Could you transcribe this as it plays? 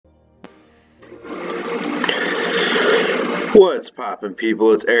What's poppin',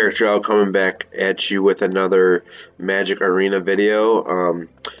 people? It's Eric Joe coming back at you with another Magic Arena video.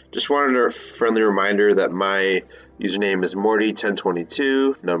 Just wanted a friendly reminder that my username is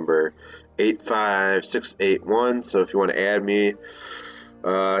Morty1022, number 85681. So if you want to add me,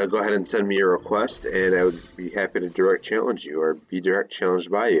 go ahead and send me your request, and I would be happy to direct challenge you or be direct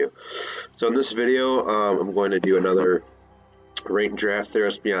challenged by you. So in this video, I'm going to do another ranked draft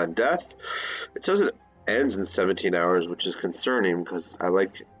Theros Beyond Death. It says it ends in 17 hours, which is concerning because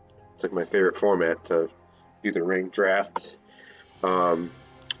it's like my favorite format to do the ranked draft. But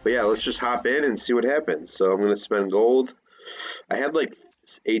yeah, let's just hop in and see what happens. So I'm going to spend gold. I had like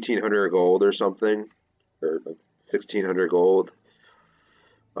 1,800 gold or something, or like 1,600 gold,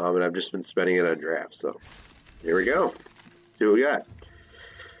 and I've just been spending it on draft. So here we go. See what we got.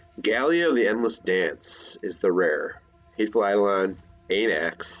 Gallia of the Endless Dance is the rare. Hateful Eidolon,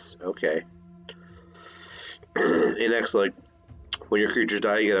 Anax, okay. Anax, like, when your creatures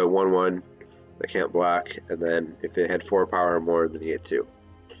die, you get a 1/1 that can't block, and then if it had 4 power or more, then you get 2.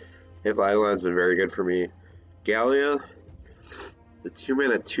 Hateful Eidolon's been very good for me. Gallia, the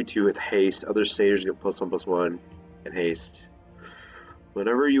 2-mana 2/2 with haste. Other satyrs get +1/+1 and haste.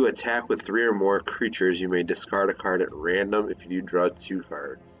 Whenever you attack with 3 or more creatures, you may discard a card at random. If you do, draw 2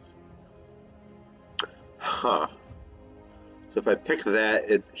 cards. Huh. So if I pick that,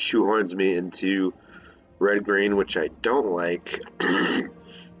 it shoehorns me into red-green, which I don't like.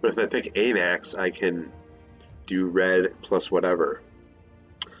 But if I pick Anax, I can do red plus whatever.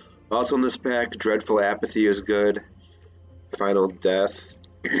 Also in this pack, Dreadful Apathy is good. Final Death.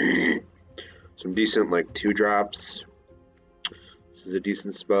 Some decent, like, 2-drops. This is a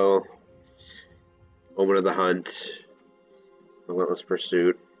decent spell. Omen of the Hunt. Relentless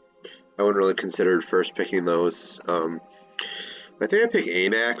Pursuit. I wouldn't really consider first picking those. I think I pick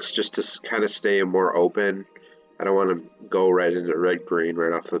Anax just to kind of stay more open. I don't want to go right into red-green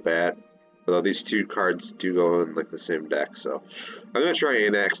right off the bat. Although these 2 cards do go in like the same deck, so I'm gonna try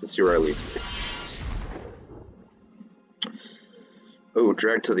Anax and see where it leads me. Oh,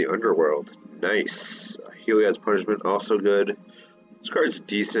 Drag to the Underworld, nice. Heliod's Punishment, also good. This card's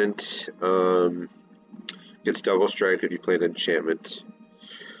decent. Gets double strike if you play an enchantment.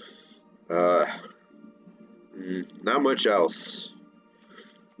 Not much else.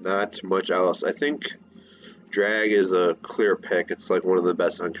 Not much else. I think Drag is a clear pick. It's like one of the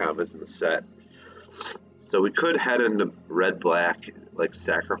best uncommons in the set. So we could head into red-black, like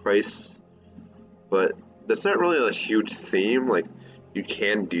Sacrifice, but that's not really a huge theme. Like, you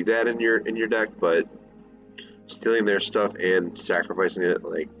can do that in your deck, but stealing their stuff and sacrificing it,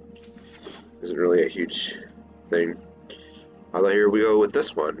 like, isn't really a huge thing. Although here we go with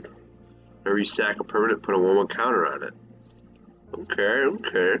this one. Whenever you sack a permanent, put a 1/1 counter on it.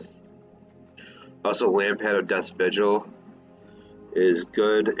 Okay. Also, Lampad of Death's Vigil is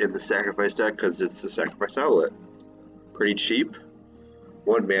good in the sacrifice deck because it's a sacrifice outlet. Pretty cheap.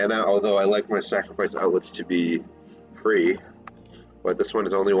 1 mana, although I like my sacrifice outlets to be free. But this one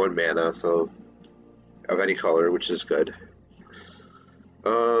is only 1 mana, so of any color, which is good.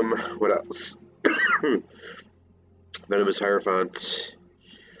 What else? Venomous Hierophant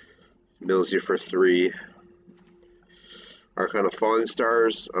mills you for 3. Arcana Falling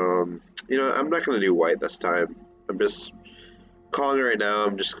Stars. You know, I'm not going to do white this time. I'm just calling it right now.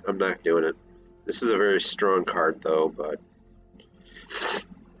 I'm not doing it. This is a very strong card, though, but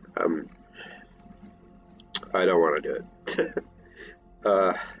I don't want to do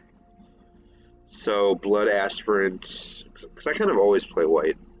it. So Blood Aspirant, because I kind of always play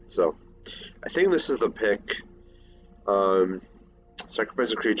white, so I think this is the pick.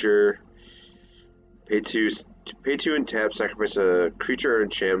 Sacrifice a creature. Pay 2 and tap, sacrifice a creature or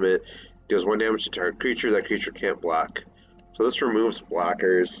enchantment, deals 1 damage to target creature, that creature can't block. So this removes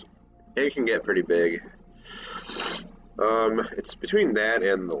blockers. It can get pretty big. It's between that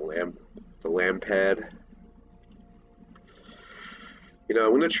and the Lampad. You know, I'm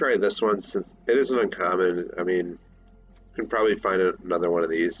going to try this one since it isn't uncommon. I mean, you can probably find another one of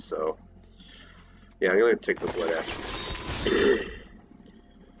these, so yeah, I'm going to take the Blood Aspirant.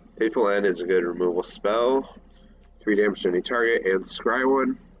 Fateful End is a good removal spell. 3 damage to any target, and scry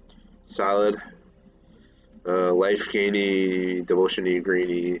 1. Solid. Life gainy, devotion-y,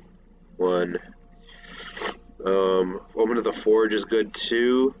 greeny 1. Omen of the Forge is good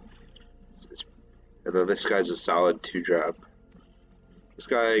too. And then this guy's a solid 2-drop. This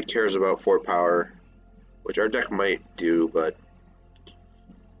guy cares about 4 power, which our deck might do, but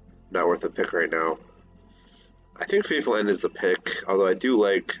not worth a pick right now. I think Fateful End is the pick, although I do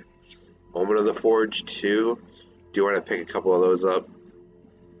like Omen of the Forge too. Do want to pick a couple of those up.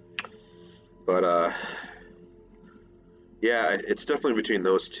 But Yeah, it's definitely between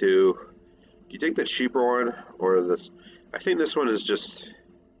those two. Do you take the cheaper one or this? I think this one is just,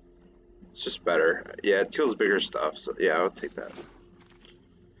 it's just better. Yeah, it kills bigger stuff, so yeah, I'll take that.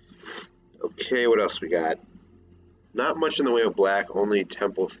 Okay, what else we got? Not much in the way of black, only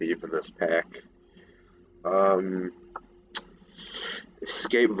Temple Thief in this pack.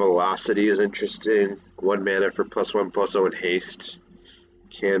 Escape Velocity is interesting. 1 mana for +1/+0 and haste.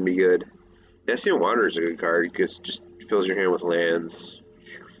 Can be good. Nestian Wanderer is a good card because it just fills your hand with lands.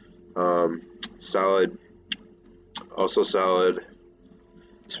 Solid. Also solid.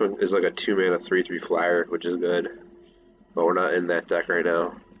 This one is like a 2 mana 3/3 flyer, which is good. But we're not in that deck right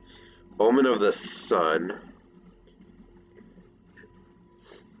now. Omen of the Sun.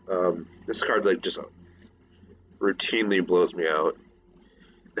 This card like just routinely blows me out.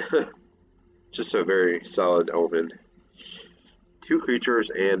 Just a very solid omen. 2 creatures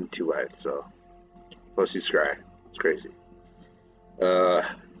and 2 life, so plus you scry. It's crazy.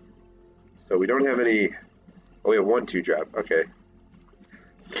 So we don't have any. Oh, we have 1 2-drop. Okay.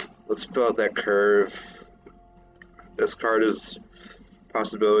 Let's fill out that curve. This card is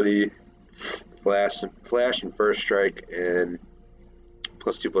possibility, flash and first strike, and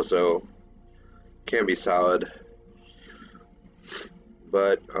 +2/+0 can be solid.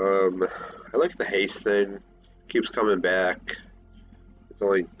 But I like the haste thing. Keeps coming back. It's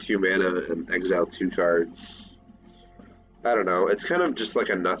only 2 mana and exile 2 cards. I don't know. It's kind of just like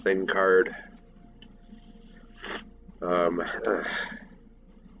a nothing card.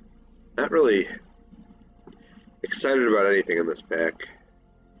 Not really excited about anything in this pack.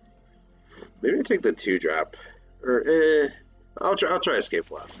 Maybe I take the 2-drop. Or I'll try Escape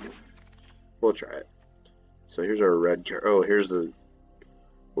Velocity. We'll try it. So here's our red card. Oh, here's the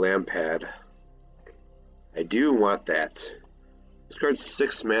Lampad. I do want that. This card's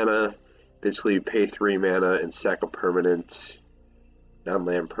 6 mana. Basically, you pay 3 mana and sack a permanent,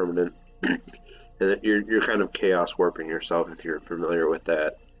 non-land permanent. And you're kind of chaos warping yourself if you're familiar with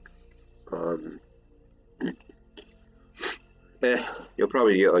that. You'll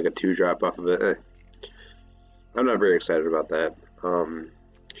probably get like a 2-drop off of it. I'm not very excited about that.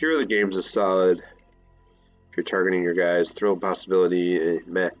 Here are the games is solid. If you're targeting your guys, Thrill Possibility,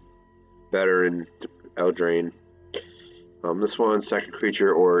 meh. Better in Eldraine. This one, second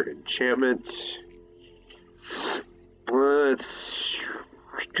creature or enchantment.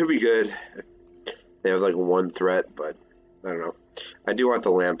 It could be good. They have like 1 threat, but I don't know. I do want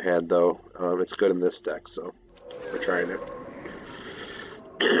the Lampad though. It's good in this deck, so we're trying it.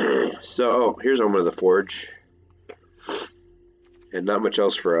 So, here's Omen of the Forge. And not much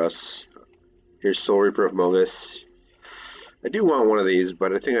else for us. Here's Soul Reaper of Mogus. I do want one of these,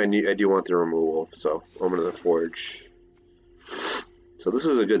 but I think I do want the removal. So, Omen of the Forge. So this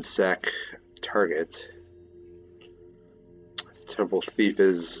is a good sack target. Temple Thief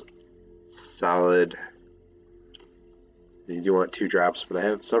is solid. You do want 2-drops, but I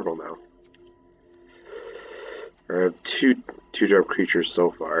have several now. I have 2-drop creatures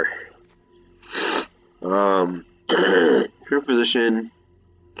so far. Pure Position.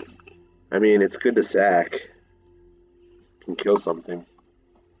 I mean, it's good to sack. Can kill something.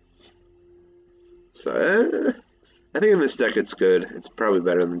 So, I think in this deck it's good. It's probably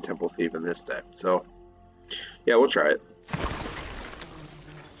better than Temple Thief in this deck. So, yeah, we'll try it.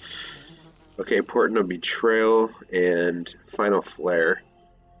 Okay, Portent of Betrayal and Final Flare.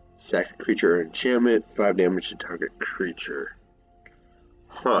 Sack a creature or enchantment, 5 damage to target creature.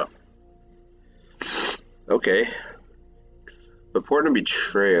 Huh. Okay. But Portent of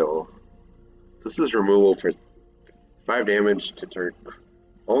Betrayal. This is removal for 5 damage to target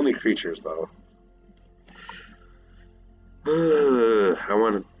only creatures, though. I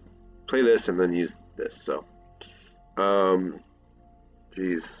want to play this and then use this, so. Jeez.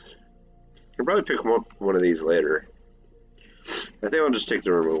 I'll probably pick one of these later. I think I'll just take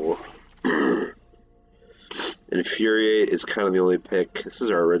the removal. Infuriate is kind of the only pick. This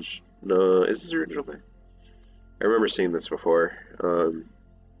is our original. No, is this the original pick? I remember seeing this before. I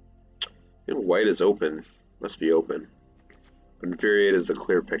think white is open. Must be open. Infuriate is the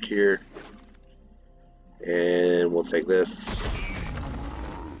clear pick here. And we'll take this.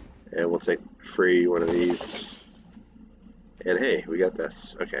 And we'll take free one of these. And hey, we got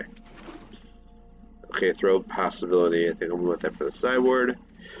this. Okay. Okay, Throw Possibility. I think I'm going to that for the sideboard.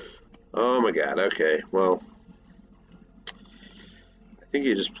 Oh my god, okay. Well, I think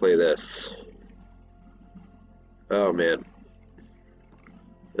you just play this. Oh man.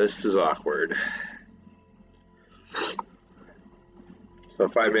 This is awkward. So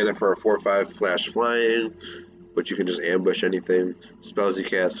 5 mana for a 4/5 flash flying, but you can just ambush anything. Spells you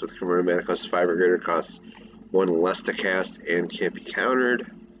cast with converted mana costs 5 or greater costs 1 less to cast and can't be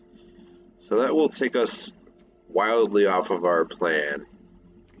countered. So that will take us wildly off of our plan,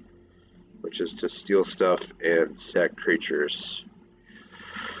 which is to steal stuff and sack creatures.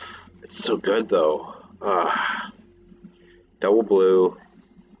 It's so good though. Double blue.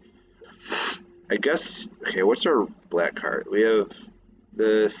 I guess, okay, what's our black card? We have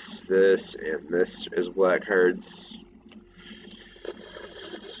this, and this as black cards.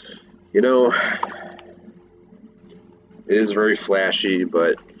 You know, it is very flashy,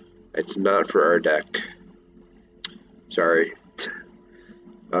 but it's not for our deck. Sorry.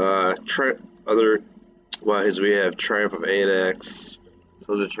 Otherwise, we have Triumph of Anax.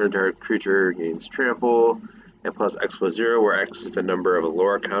 So the turn target creature gains trample, and plus X+0, where X is the number of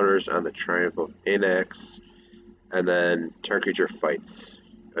Allure counters on the Triumph of Anax, and then target creature fights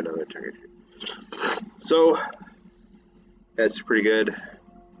another target. So that's pretty good.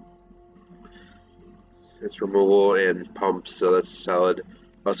 It's removal and pumps, so that's solid.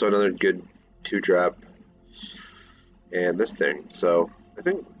 Also another good 2-drop. And this thing. So I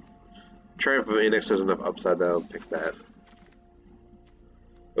think Triumph of Anax has enough upside that I'll pick that.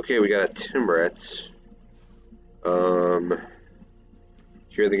 Okay, we got a Timbret.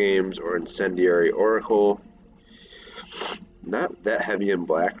 Hear the Games or Incendiary Oracle. Not that heavy in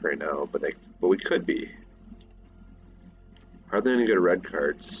black right now, but we could be. Hardly any good red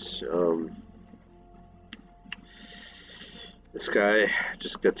cards. This guy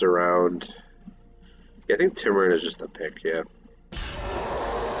just gets around. Yeah, I think Timbret is just the pick, yeah.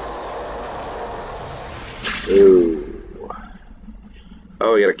 Ooh.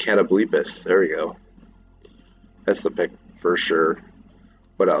 Oh, we got a Catoblepus. There we go. That's the pick for sure.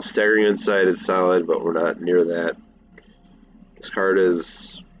 What else? Staggering Insight is solid, but we're not near that. This card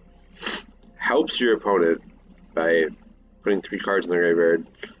helps your opponent by putting 3 cards in the graveyard,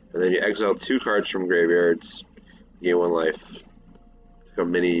 and then you exile 2 cards from graveyards, you gain 1 life. It's like a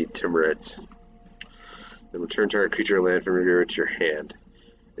mini Timbret. Then return target creature or land from your graveyard to your hand.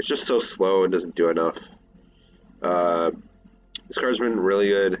 It's just so slow and doesn't do enough. This card's been really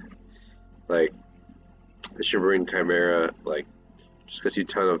good. Like the Shivering Chimera, like just gets you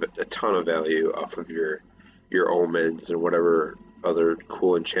a ton of value off of your omens and whatever other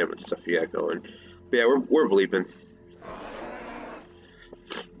cool enchantment stuff you got going. But yeah, we're bleeping.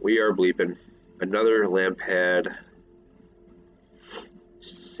 We are bleeping. Another Lampad.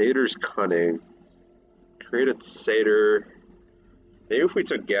 Satyr's Cunning. Create a Satyr. Maybe if we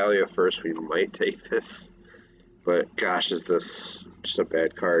took Gallia first, we might take this. But gosh, is this just a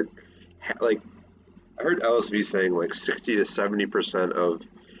bad card? Like, I heard LSV saying like 60 to 70% of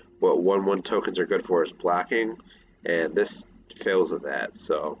what 1/1 tokens are good for is blocking, and this fails at that.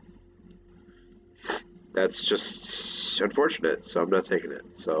 So that's just unfortunate. So I'm not taking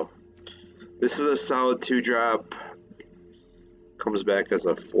it. So this is a solid 2-drop. Comes back as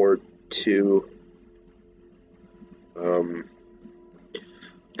a 4/2.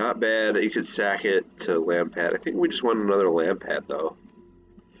 Not bad. You could sack it to Lampad. I think we just want another Lampad though.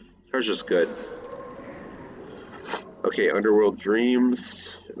 This card's just good. Okay, Underworld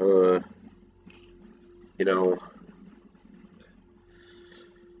Dreams. You know,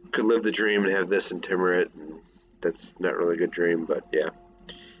 could live the dream and have this in Timbret. That's not really a good dream, but yeah.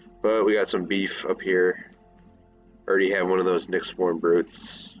 But we got some beef up here. Already have one of those Nyxborn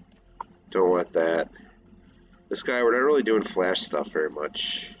Brutes. Don't want that. This guy, we're not really doing flash stuff very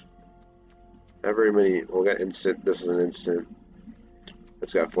much. Not very many. Well, we got instant. This is an instant.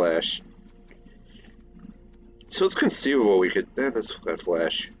 That's got flash. So it's conceivable we could. That's got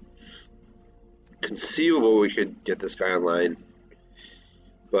flash. Conceivable we could get this guy online.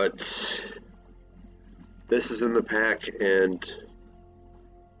 But this is in the pack, and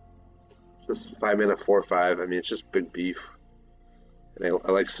just 5-mana 4/5. I mean, it's just big beef. And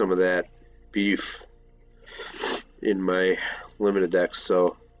I like some of that beef in my limited decks,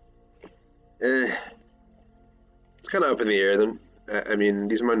 so it's kind of up in the air. Then I mean,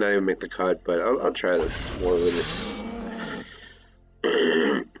 these might not even make the cut, but I'll try this more later.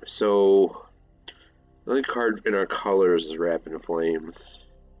 So the only card in our colors is Rapid Flames.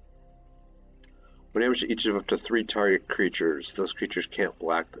 When damage to each of up to 3 target creatures, those creatures can't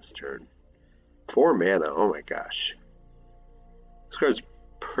block this turn. 4 mana. Oh my gosh, this card's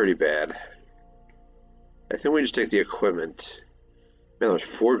pretty bad. I think we just take the equipment. Man, there's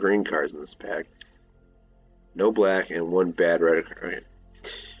 4 green cards in this pack. No black and 1 bad red card. Okay.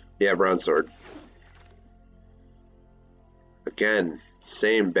 Yeah, Bronze Sword. Again,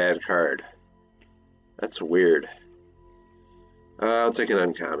 same bad card. That's weird. I'll take an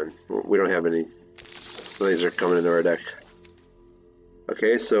uncommon. We don't have any. These are coming into our deck.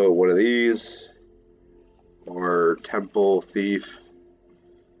 Okay, so one of these. or Temple Thief.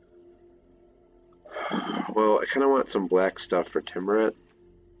 Well, I kind of want some black stuff for Timuret.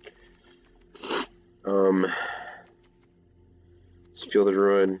 Field of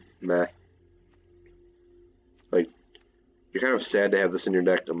Ruin, meh. Like, you're kind of sad to have this in your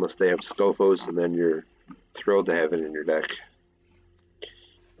deck unless they have Scophos, and then you're thrilled to have it in your deck.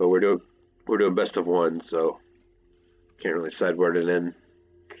 But we're doing best of one, so can't really sideboard it in.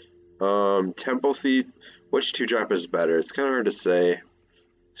 Temple Thief, which 2-drop is better? It's kind of hard to say.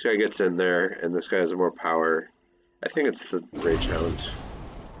 This guy gets in there, and this guy has more power. I think it's the Rage Hound.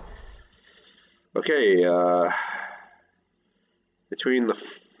 Okay, between the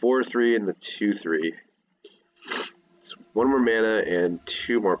 4/3 and the 2/3, it's 1 more mana and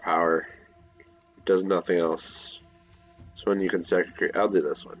 2 more power. It does nothing else. This one you can sacrifice. I'll do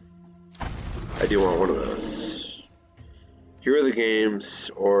this one. I do want one of those. Hero of the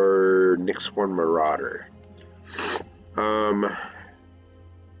Games or Nyxborn Marauder.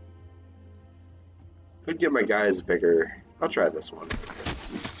 Could get my guys bigger. I'll try this one.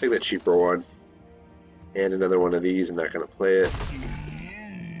 Take the cheaper one. And another one of these. I'm not gonna play it.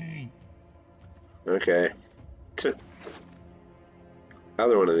 Okay.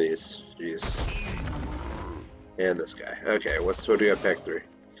 Another one of these. Jeez. And this guy. Okay, what do we got pack 3?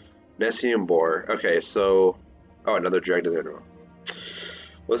 Nessian Boar. Okay, so... Oh, another Drag to the Underworld.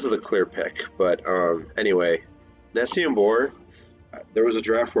 Well, this is the clear pick, but anyway. Nessian Boar, there was a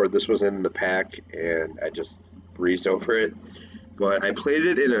draft where this was in the pack, and I just breezed over it. But I played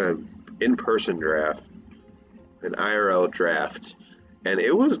it in an in-person draft, an IRL draft, and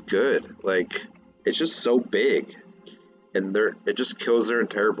it was good. Like, it's just so big, and it just kills their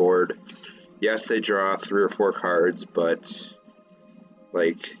entire board. Yes, they draw 3 or 4 cards, but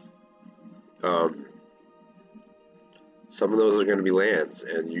like, some of those are going to be lands,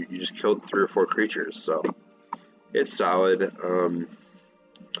 and you just killed 3 or 4 creatures, so it's solid.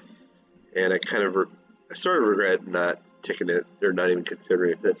 And I sort of regret not taking it, or not even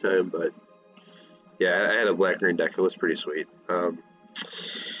considering it at that time, but yeah, I had a black-green deck. It was pretty sweet.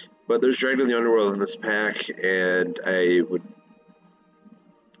 But there's Dragon of the Underworld in this pack, and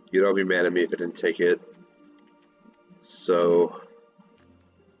you'd all be mad at me if I didn't take it. So,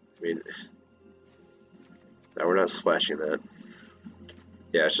 I mean, no, we're not splashing that.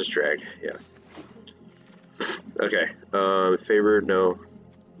 Yeah, it's just drag, yeah. Okay, favorite, no.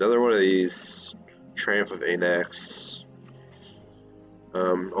 Another one of these. Triumph of Anax.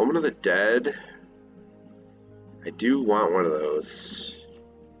 Omen of the Dead. I do want one of those.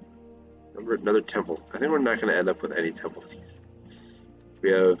 Another Temple. I think we're not going to end up with any Temple Thieves.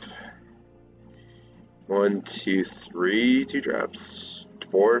 We have 1, 2, 3 2-drops.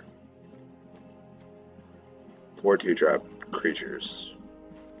 4 2-drop creatures,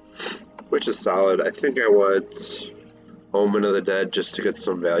 which is solid. I think I want Omen of the Dead just to get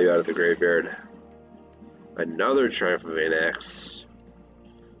some value out of the graveyard. Another Triumph of Anax.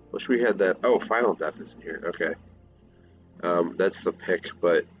 Wish we had that. Oh, Final Death is in here. Okay. That's the pick,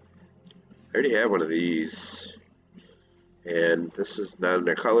 but I already have one of these. And this is not in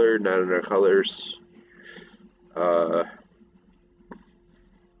our color, not in our colors. Another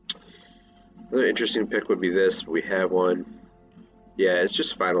interesting pick would be this, but we have one. Yeah, it's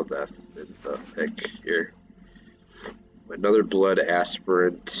just Final Death is the pick here. Another Blood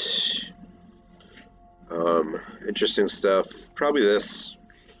Aspirant. Interesting stuff. Probably this.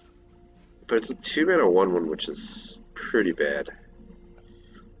 But it's a 2-mana 1/1, which is pretty bad.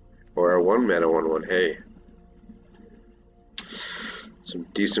 Or a 1-mana 1/1, hey. Some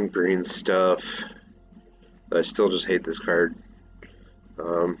decent green stuff. I still just hate this card.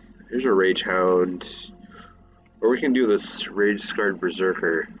 Here's a Rage Hound. Or we can do this Rage Scarred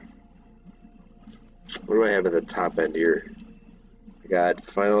Berserker. What do I have at the top end here? I got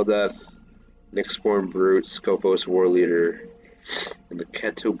Final Death, Nyxborn Brute, Scophos War Leader, and the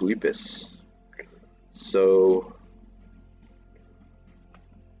Catoblepus. So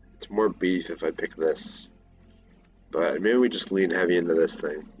it's more beef if I pick this. But maybe we just lean heavy into this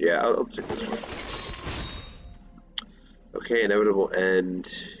thing. Yeah, I'll take this one. Okay, Inevitable End.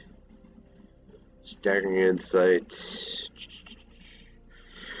 Staggering Insight.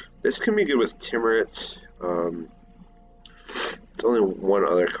 This can be good with Timuret. There's only one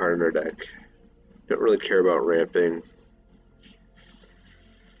other card in our deck. Don't really care about ramping.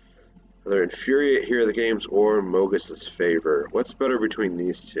 Either Infuriate, Hero of the Games, or Mogus's Favor. What's better between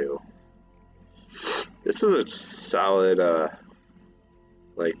these two? This is a solid,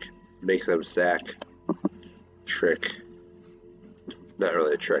 like, make them sack trick. Not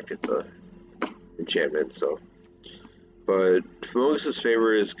really a trick, it's a enchantment, so. But Mogus's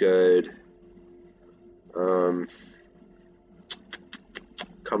Favor is good.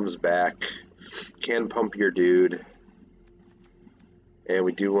 Comes back. Can pump your dude. And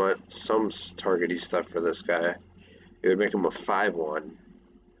we do want some targety stuff for this guy. It would make him a 5/1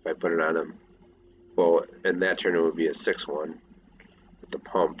 if I put it on him. Well, in that turn it would be a 6/1 with the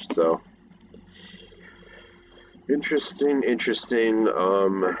pump, so. Interesting.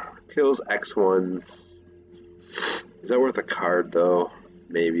 Kills X1s. Is that worth a card, though?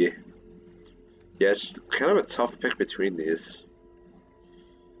 Maybe. Yeah, it's kind of a tough pick between these.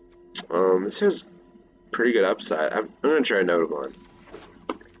 This has pretty good upside. I'm gonna try another one.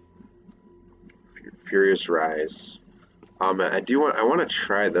 Furious Rise. I want to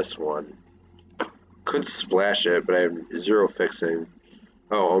try this one. Could splash it, but I have 0 fixing.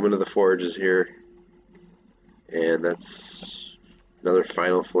 Oh, Omen of the Forge is here. And that's another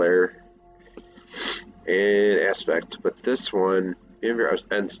Final Flare. And Aspect. But this one, in your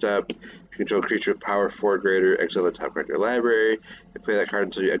end step, if you control a creature with power 4 or greater, exile the top card of your library, and play that card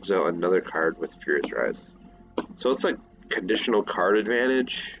until you exile another card with Furious Rise. So it's like conditional card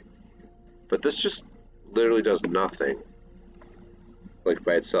advantage, but this just literally does nothing, like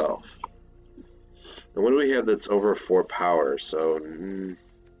by itself. And what do we have that's over 4 power? So,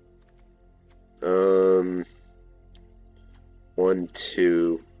 1,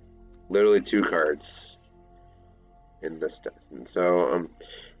 2, literally 2 cards in this deck. So,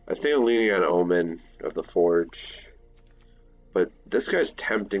 I think I'm leaning on Omen of the Forge, but this guy's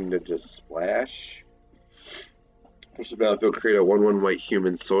tempting to just splash. First battlefield, create a 1/1 white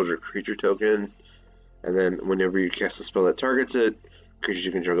human soldier creature token, and then whenever you cast a spell that targets it, creatures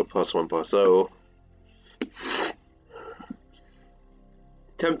you control get +1/+0.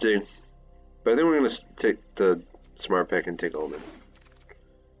 Tempting, but I think we're going to take the smart pick and take Omen.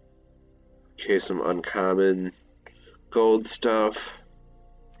 Okay, some uncommon gold stuff.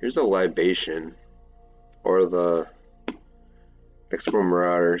 Here's a Libation, or the Expo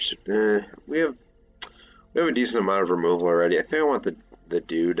Marauders. We have a decent amount of removal already. I think I want the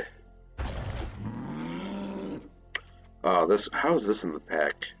dude. Oh, how is this in the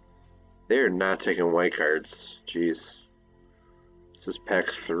pack? They are not taking white cards. Jeez. This is pack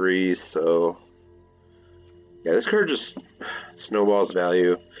 3, so yeah, this card just snowballs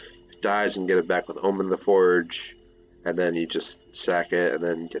value. If it dies, you can get it back with Omen the Forge, and then you just sack it, and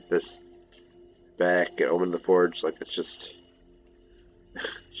then get this back, get Omen the Forge. Like, it's just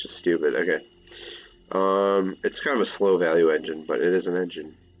stupid. Okay. It's kind of a slow value engine, but it is an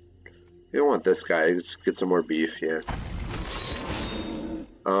engine. You don't want this guy. Just get some more beef, yeah.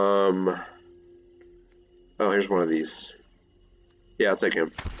 Oh, here's one of these. Yeah, I'll take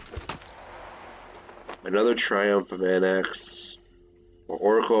him. Another Triumph of Annex.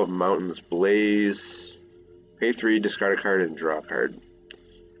 Oracle of Mountains Blaze. Pay 3, discard a card, and draw a card.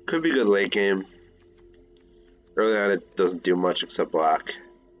 Could be good late game. Early on, it doesn't do much except block.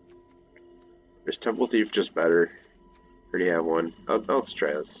 Is Temple Thief just better? Already have one. Let's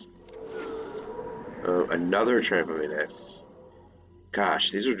try this. Another Triumph of Annex.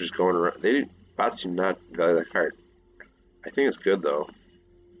 Gosh, these are just going around. Bots do not value that card. I think it's good though.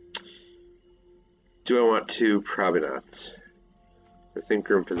 Do I want to? Probably not. I think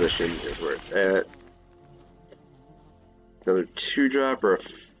room position is where it's at. Another 2-drop or a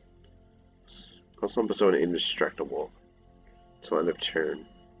 +1/+1 indestructible until end of turn.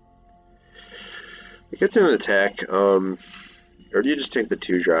 It gets an attack, or do you just take the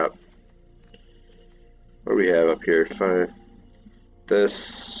 2-drop? What do we have up here? Fine.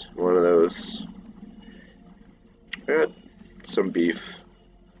 This, one of those. Got some beef.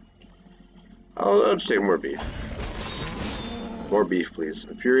 I'll just take more beef. More beef, please.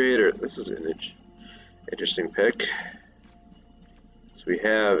 Infuriator. This is an interesting pick. So we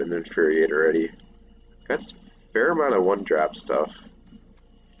have an Infuriator already. That's a fair amount of 1-drop stuff.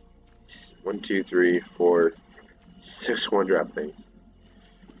 1, 2, 3, 4, 6 1-drop things.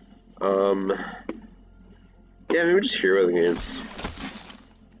 Yeah, maybe just hero the games.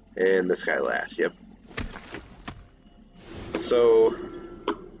 And this guy last, yep. So, we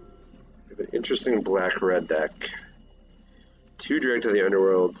have an interesting black-red deck. 2 Drag to the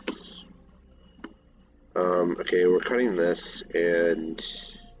Underworlds. Okay, we're cutting this, and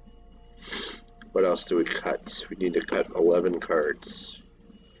what else do we cut? We need to cut 11 cards.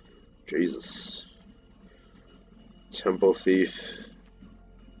 Jesus. Temple Thief.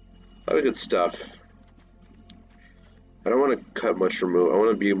 A lot of good stuff. I don't want to cut much remove. I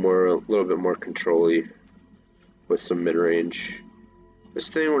want to be a little bit more control-y with some mid-range. This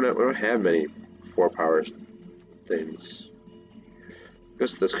thing, we don't have many 4-power things. I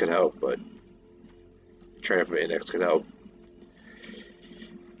guess this could help, but Triumph of Annex can help.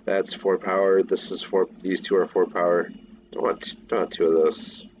 That's 4 power. This is 4. These two are 4 power. Don't want 2 of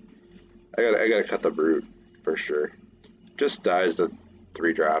those. I gotta cut the brute for sure. Just dies to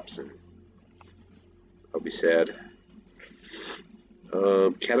 3 drops and I'll be sad.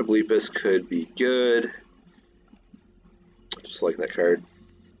 Catoblepus could be good. Just like that card.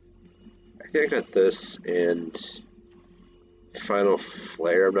 I think I got this and Final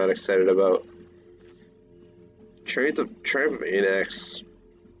Flare I'm not excited about. Triumph of Anax,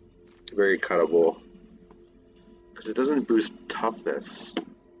 very cuttable. Because it doesn't boost toughness.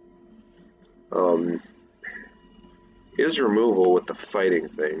 It is removal with the fighting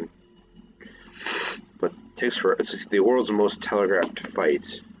thing. But it takes for it's the world's most telegraphed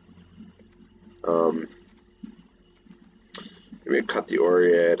fight. Maybe cut the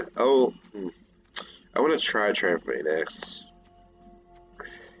Oriad. Oh, I want to try Triumph of Anax.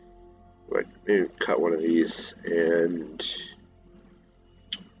 But maybe cut one of these and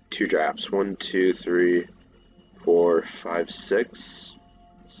 2 drops. 1, 2, 3, 4, 5, 6,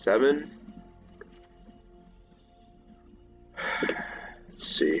 7. Let's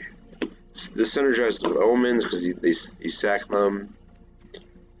see. This synergizes with omens because you sack them.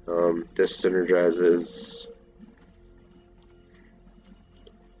 This synergizes.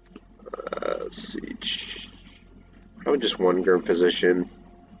 Let's see. Probably just 1 Gurm position.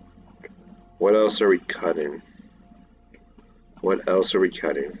 What else are we cutting? What else are we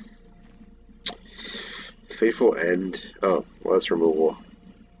cutting? Faithful End. Oh, well, that's removal.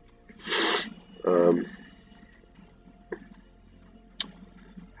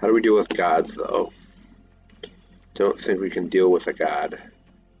 How do we deal with gods, though? Don't think we can deal with a god.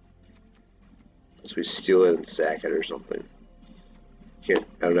 Unless we steal it and sack it or something. I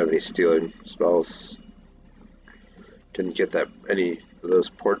don't have any stealing spells. Didn't get any of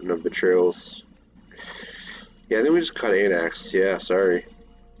those Portent of Betrayals. Yeah, I think we just cut Anax. Yeah, sorry.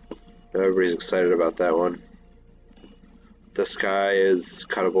 Everybody's excited about that one. This guy is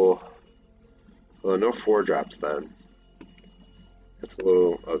cuttable. Although no 4 drops then. That's a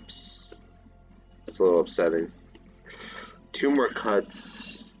little upsetting. 2 more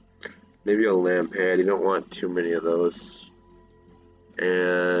cuts. Maybe a Lampad. You don't want too many of those.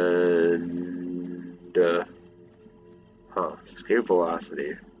 And escape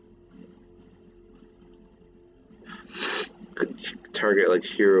velocity. Could target like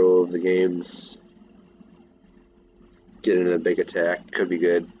hero of the games. Get in a big attack. Could be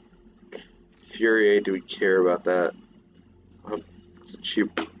good. Infuriate, do we care about that? It's a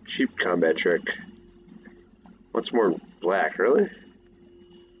cheap combat trick. What's more black, really?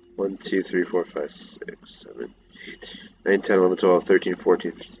 1, 2, 3, 4, 5, 6, 7, 8, 9, 10, 11, 12, 13,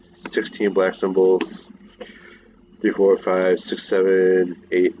 14, 15, 16 black symbols. 3, 4, 5, 6, 7,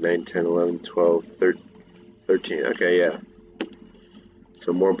 8, 9, 10, 11, 12, 13. Okay, yeah.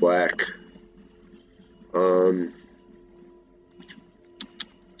 So more black.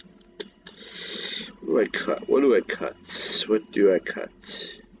 What do I cut? What do I cut? What do I cut?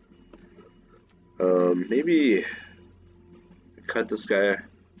 Maybe cut this guy.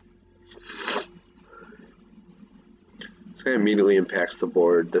 This guy immediately impacts the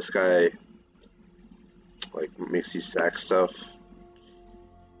board. This guy like makes you sack stuff.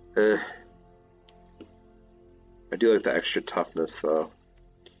 I do like the extra toughness though.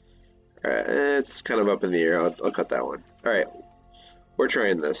 Alright, it's kind of up in the air. I'll cut that one. Alright, we're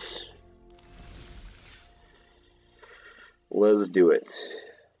trying this. Let's do it.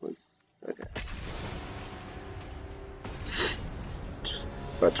 Okay.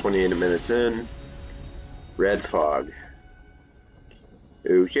 About 28 minutes in. Red Fog.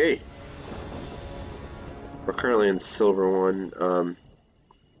 Okay. We're currently in Silver 1. Oh.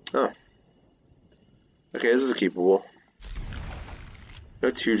 Okay, this is keepable.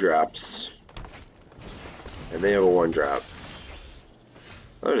 No 2 drops. And they have a 1 drop.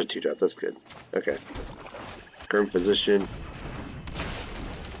 Oh, there's a 2 drop, that's good. Okay. Current position.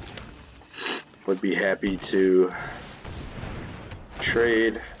 Would be happy to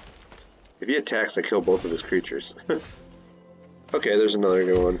trade. If he attacks, I kill both of his creatures. Okay, there's another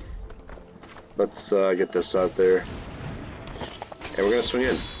good one. Let's get this out there. And we're gonna swing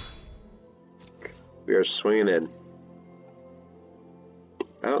in. We are swinging in.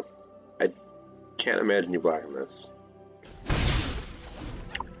 I can't imagine you blocking this.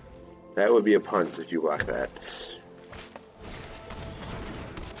 That would be a punt if you block that.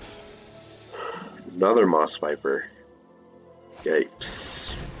 Another Moss Viper.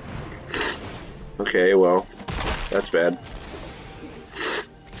 Yikes. Okay, well, that's bad.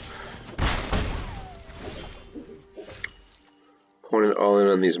 Opponent all in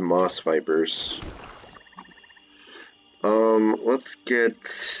on these Moss Vipers. Let's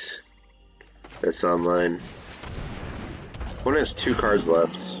get that's online. One has 2 cards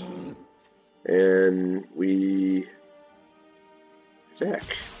left. And we attack.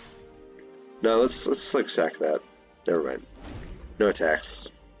 No, let's like sack that. Never mind. No attacks.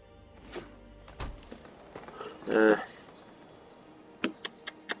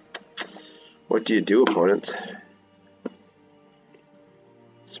 What do you do, opponent?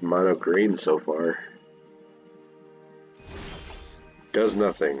 It's mono green so far. Does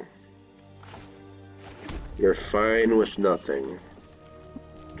nothing. You're fine with nothing.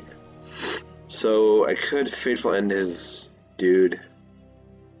 So I could Fateful End his dude.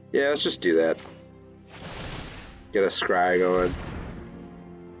 Yeah, let's just do that. Get a scry going.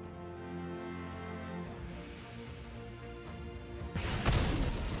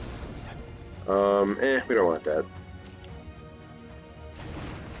 We don't want that.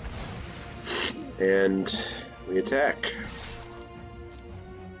 And we attack.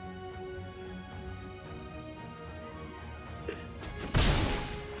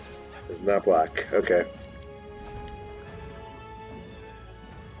 Does not block. Okay.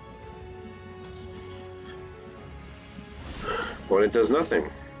 When it does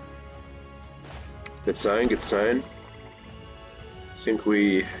nothing. Good sign, good sign. I think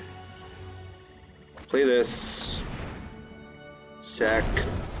we play this, sack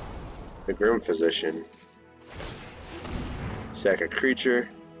the Grim Physician, sack a creature,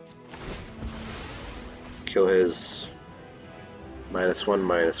 kill his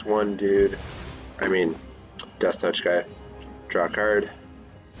 -1/-1 dude. I mean, Death Touch guy. Draw a card.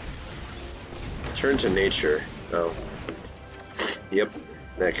 Turn to nature. Oh. Yep,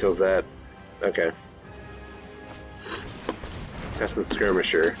 that kills that. Okay. Test the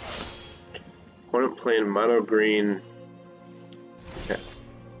Skirmisher. Opponent playing mono green.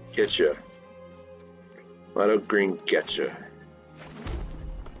 Getcha. Mono green getcha.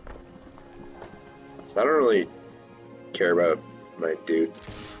 So I don't really care about my dude.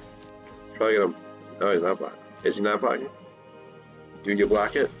 Probably gonna. Oh, he's not blocking. Is he not blocking? Dude, you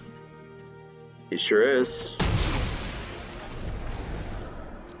block it? He sure is.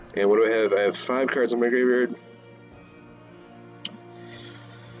 And what do I have? I have 5 cards in my graveyard.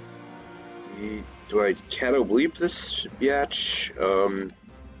 Do I Cato Bleep this biatch?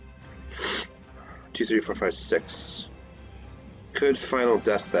 2, 3, 4, 5, 6. Could Final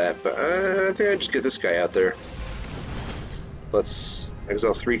Death that, but I think I just get this guy out there. Let's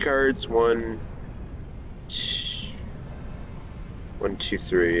exile 3 cards. 1, 2,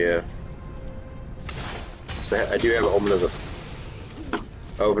 3. Yeah. So I do have Omen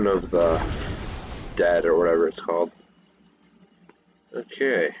of the Dead or whatever it's called.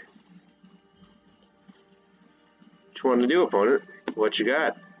 Okay. What you want to do, opponent? What you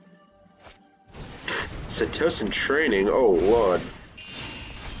got? Satosin Training. Oh lord.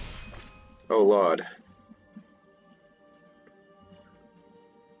 Oh lord.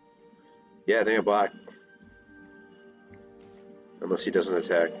 Yeah, I think I block. Unless he doesn't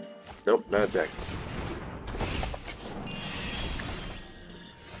attack. Nope, not attack.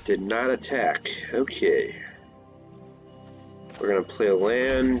 Did not attack. Okay. We're gonna play a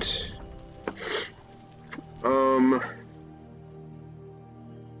land.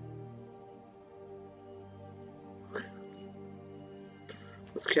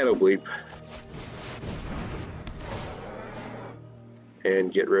 Let's Cato Bleep.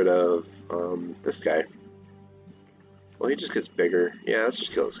 And get rid of this guy. Well, he just gets bigger. Yeah, let's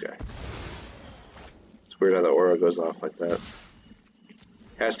just kill this guy. It's weird how the aura goes off like that.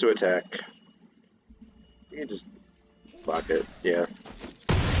 Has to attack. You can just block it. Yeah.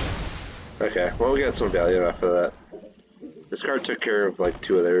 Okay, well we got some value off of that. This card took care of like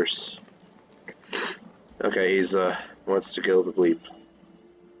 2 of theirs. Okay, he's wants to kill the Bleep.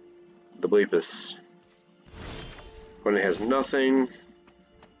 The Bleepus. When it has nothing,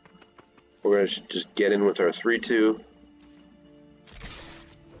 we're gonna just get in with our 3/2.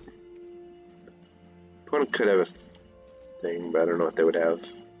 Opponent could have a thing, but I don't know what they would have.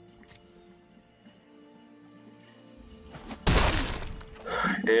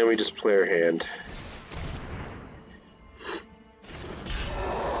 And we just play our hand.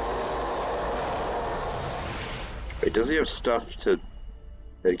 Wait, does he have stuff that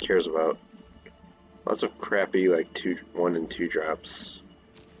he cares about? Lots of crappy like 1 and 2 drops.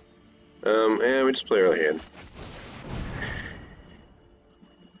 And we just play our hand.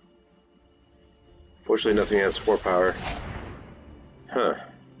 Fortunately, nothing has 4 power. Huh.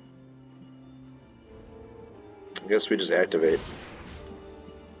 I guess we just activate.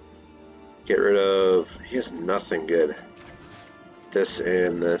 Get rid of... He has nothing good. This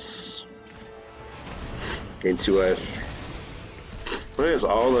and this. Gain 2 life. Opponent has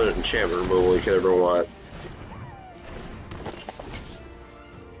all the enchantment removal you could ever want.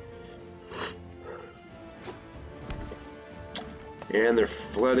 And they're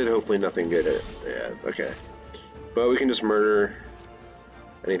flooded, hopefully nothing good. Yeah, okay. But we can just murder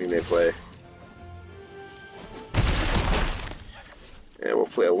anything they play. And we'll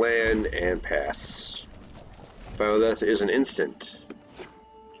play a land and pass. Final Death is an instant.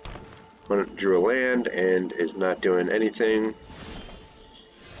 Opponent drew a land and is not doing anything.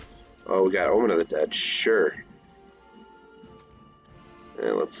 Oh, we got Omen of the Dead, sure.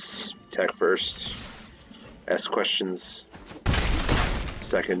 And let's attack first. Ask questions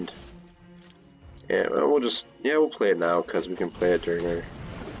second. Yeah, well, we'll play it now because we can play it during our...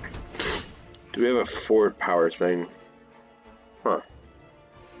 Do we have a forward power thing? Huh.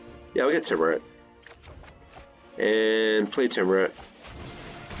 Yeah, we'll get Timuret. And play Timuret.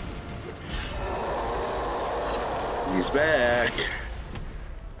 He's back.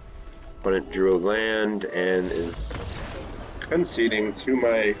 Opponent drew a land and is conceding to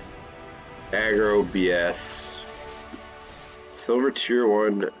my aggro BS. Silver tier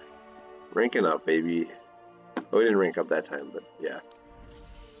 1, ranking up, baby. Oh, we didn't rank up that time, but yeah.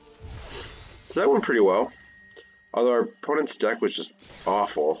 So that went pretty well. Although our opponent's deck was just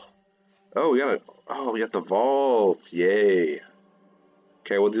awful. Oh, we got the vault. Yay.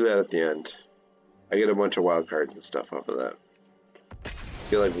 Okay, we'll do that at the end. I get a bunch of wild cards and stuff off of that.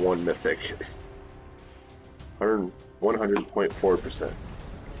 Get like one mythic. 100.4%.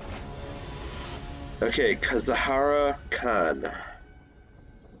 Okay, Kazahara Khan.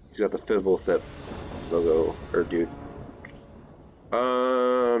 He's got the Fibblethip logo, or dude.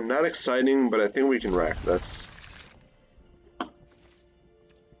 Not exciting, but I think we can rack. That's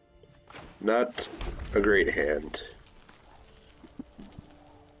not a great hand.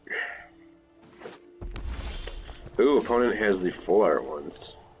 Ooh, opponent has the full art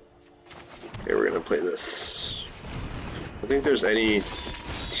ones. Okay, we're gonna play this. I think there's any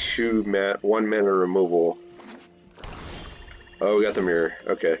one mana removal. Oh, we got the mirror.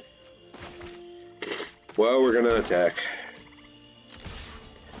 Okay. Well, we're gonna attack.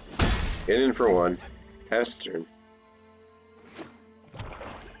 Get in for one. Pass turn.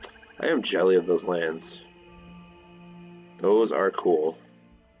 I am jelly of those lands. Those are cool.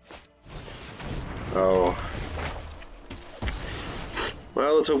 Oh.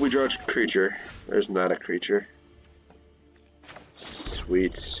 Well, let's hope we draw a creature. There's not a creature.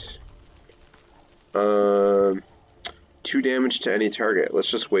 Sweet. 2 damage to any target. Let's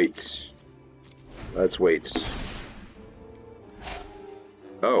just wait. Let's wait.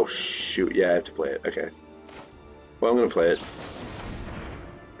 Oh, shoot. Yeah, I have to play it. Okay. Well, I'm gonna play it.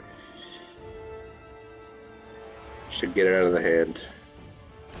 Should get it out of the hand.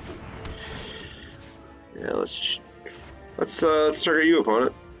 Yeah, let's target you,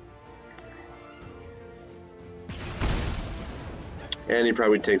 opponent. And he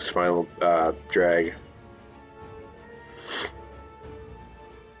probably takes final drag.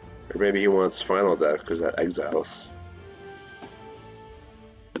 Or maybe he wants final death because that exiles.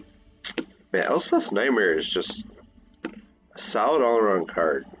 Man, Elspeth's Nightmare is just a solid all-around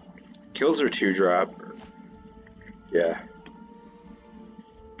card. Kills their 2-drop. Yeah.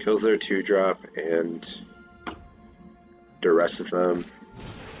 Kills their 2-drop and duresses them.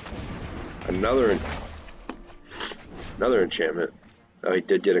 Another enchantment. Oh, he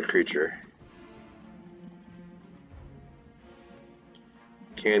did get a creature.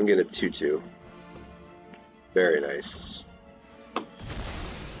 Can get a 2/2. Very nice.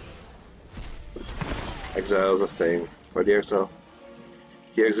 Exile's a thing. What do you exile?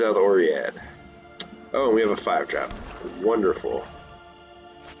 He exiled Oriad. Oh, and we have a 5-drop. Wonderful.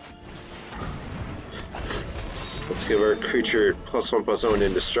 Let's give our creature +1/+1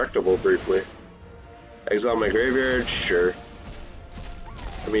 indestructible briefly. Exile my graveyard? Sure.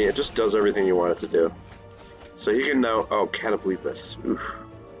 I mean, it just does everything you want it to do. So he can now... Oh, Cataplepus. Oof.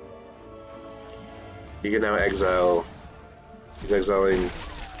 He can now exile... He's exiling...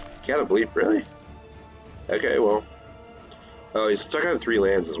 Catapleep, really? Okay, well... Oh, he's stuck on 3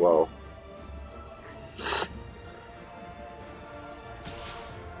 lands as well.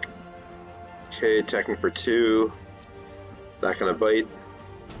 Okay, attacking for 2. Not gonna bite.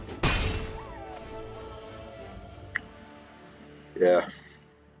 Yeah.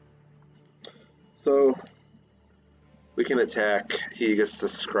 So, we can attack. He gets to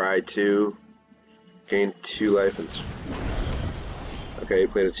scry 2. Gain 2 life and... Okay, he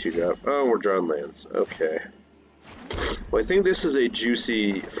played a 2-drop. Oh, we're drawing lands. Okay. Well, I think this is a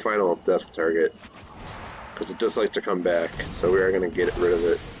juicy final death target. Because it does like to come back. So we are going to get rid of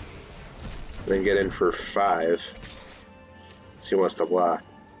it. Then get in for 5. So he wants to block.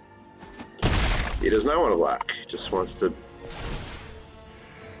 He does not want to block. He just wants to...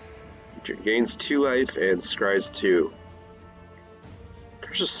 Gains 2 life and scries 2.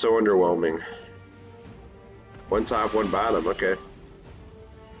 They're just so underwhelming. 1 top, 1 bottom, okay.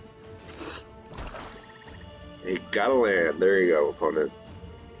 He got a land. There you go, opponent.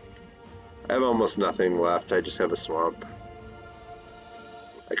 I have almost nothing left. I just have a swamp.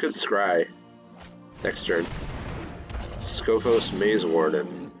 I could scry next turn. Scophos Maze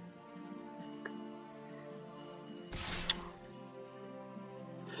Warden.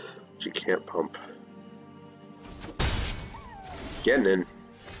 But you can't pump. Getting in.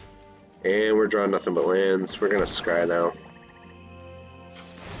 And we're drawing nothing but lands. We're gonna scry now.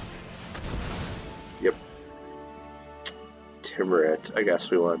 Yep. Timuret. I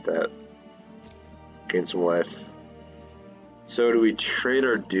guess we want that. Gain some life. So do we trade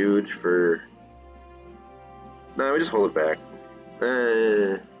our dude for... No, we just hold it back.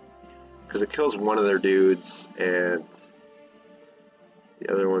 Because it kills one of their dudes and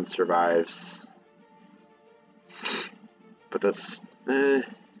the other one survives. But that's...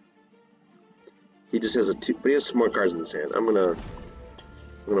 He just has a 2, but he has some more cards in his hand. I'm gonna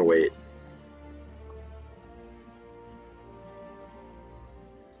wait.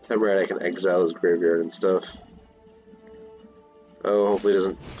 Timuret, I can exile his graveyard and stuff. Oh, hopefully he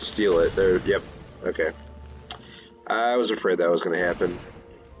doesn't steal it. There, yep, okay. I was afraid that was going to happen.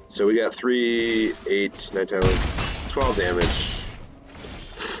 So we got 3, 8, 9, 10, 12 damage.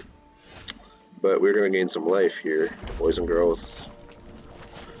 But we're going to gain some life here, boys and girls.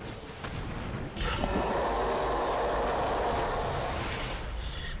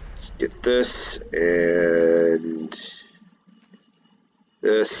 Let's get this and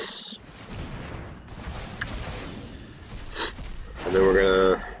this. And then we're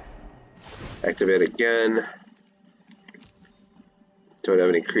going to activate again. Don't have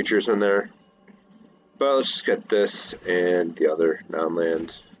any creatures in there. But let's just get this and the other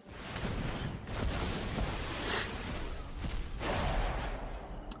non-land.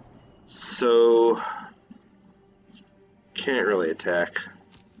 So, can't really attack.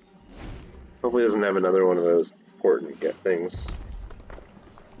 Hopefully he doesn't have another one of those important get things.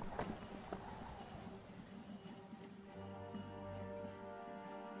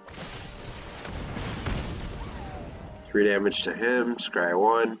 Three damage to him, scry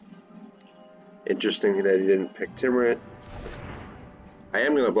 1. Interesting that he didn't pick Timuret. I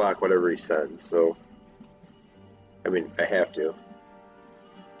am going to block whatever he sends, so... I mean, I have to.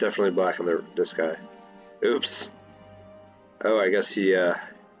 Definitely blocking this guy. Oops. Oh, I guess he,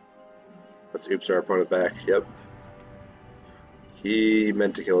 let's oops our opponent back, yep. He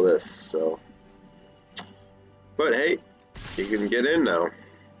meant to kill this, so... But hey, he can get in now.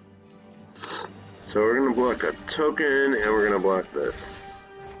 So we're going to block a token, and we're going to block this.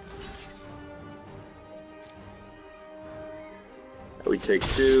 We take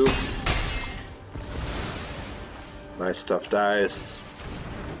 2. My stuff dies.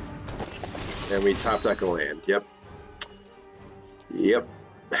 And we top deck a land, yep. Yep.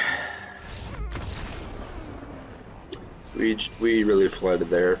 We really flooded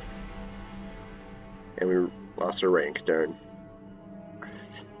there. And we lost our rank, darn.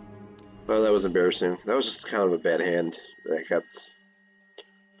 Well, that was embarrassing. That was just kind of a bad hand that I kept.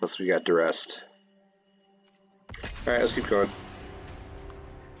 Plus we got duressed. Alright, let's keep going.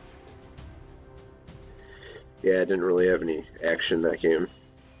 Yeah, I didn't really have any action that game.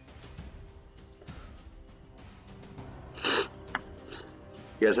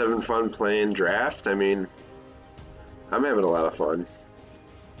 You guys having fun playing draft? I mean, I'm having a lot of fun.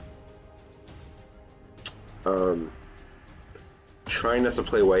 Trying not to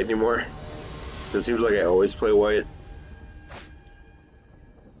play white anymore. It seems like I always play white.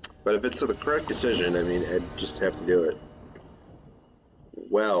 But if it's the correct decision, I mean, I just have to do it.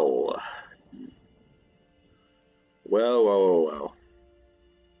 Well. Well.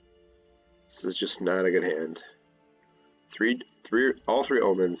 This is just not a good hand. All three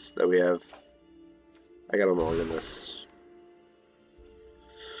omens that we have. I got them all in this.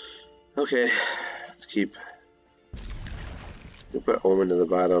 Okay, let's keep. We'll put omen to the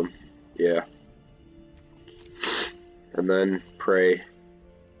bottom. Yeah. And then pray.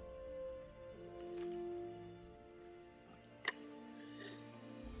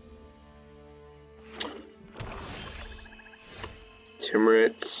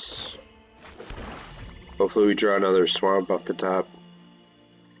 Timuret. Hopefully we draw another swamp off the top.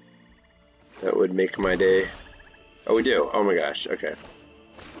 That would make my day. Oh, we do. Oh my gosh. Okay.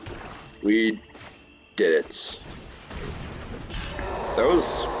 We did it. That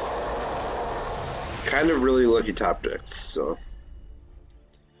was kind of really lucky top decks, so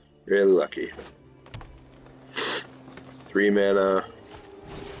Really lucky. 3 mana.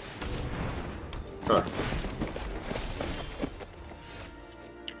 Huh.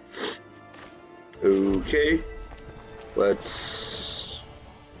 Okay. Let's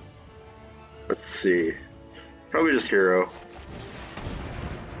see. Probably just hero.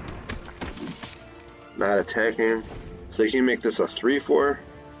 Not attacking. So you can make this a 3/4.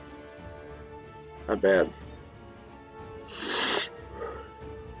 Not bad.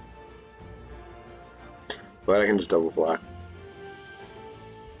 But I can just double block.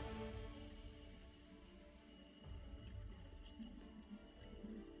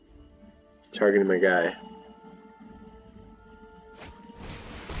 It's targeting my guy.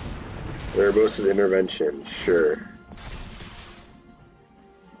 Theros' intervention, sure.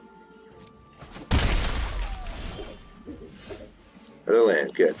 Another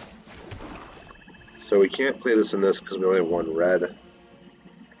land, good. So we can't play this in this because we only have 1 red.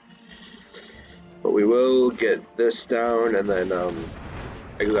 But we will get this down and then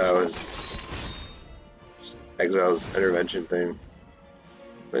exile his intervention thing.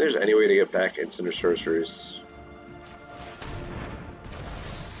 I think there's any way to get back instant or sorceries.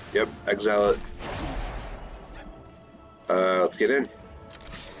 Yep, exile it. Let's get in.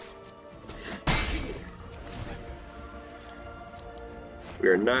 We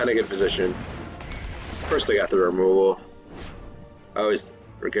are not in a good position. First I got the removal. Oh,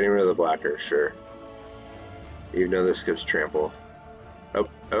 we're getting rid of the blocker, sure. Even though this gives trample.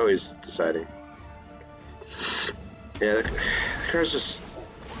 Oh, he's deciding. Yeah, the card's just...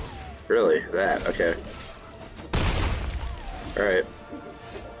 Really? That, okay. Alright.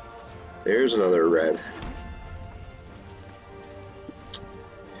 There's another red.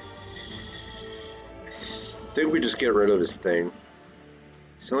 I think we just get rid of his thing.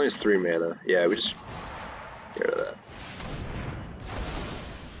 He only has 3 mana. Yeah, we just get rid of that.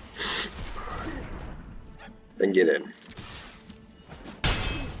 Then get in.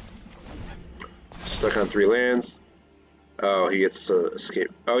 Stuck on 3 lands. Oh, he gets to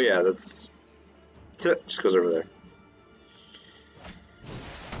escape. Oh yeah, that's it. Just goes over there.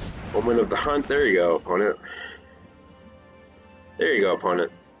 Moment of the hunt. There you go, opponent. There you go,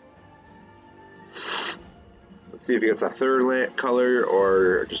 opponent. Let's see if he gets a 3rd color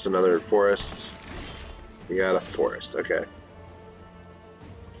or just another forest. We got a forest. Okay.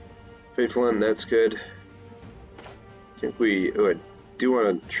 Faithful End, that's good. I think we... Oh, I do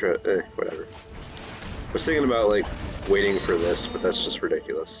want to try... whatever. I was thinking about, like, waiting for this, but that's just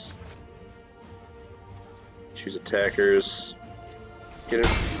ridiculous. Choose attackers. Get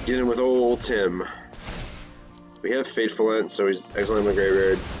in with old Tim. We have Fateful End, so he's exiling the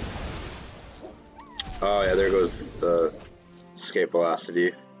graveyard. Oh yeah, there goes the escape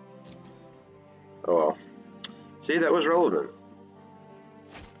velocity. Oh well. See, that was relevant.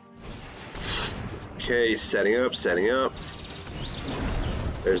 Okay, setting up.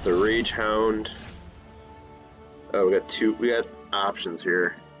 There's the Rage Hound. Oh, we got options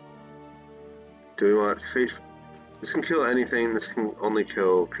here. Do we want Fate? This can kill anything, this can only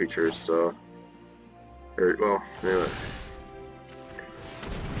kill creatures, so... well, anyway.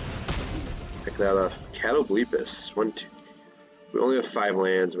 Pick that off. Catobleepus. 1, 2. We only have 5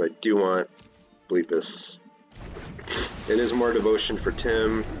 lands, but I do want Bleepus. It is more devotion for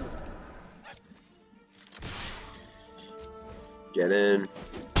Tim. Get in.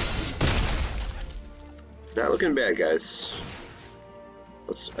 Not looking bad, guys.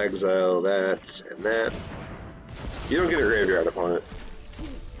 Let's exile that and that. You don't get a graveyard, opponent.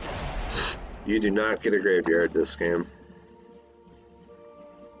 You do not get a graveyard this game.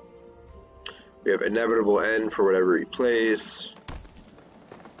 We have Inevitable End for whatever he plays.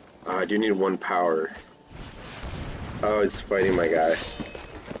 I do need 1 power. Oh, he's fighting my guy.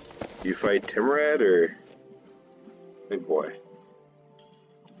 You fight Timrad or Big Boy?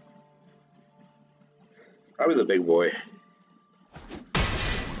 Probably the Big Boy.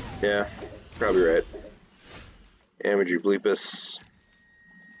 Yeah, probably right. Amager Bleepus.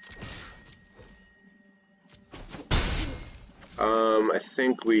 I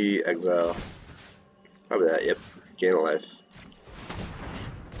think we exile. Probably that, yep. Gain a life.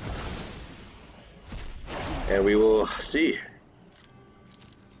 And we will see.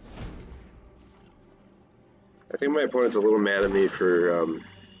 I think my opponent's a little mad at me for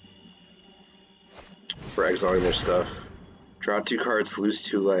exiling their stuff. Draw 2 cards, lose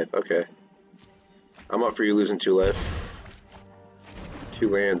 2 life. Okay. I'm up for you losing 2 life. 2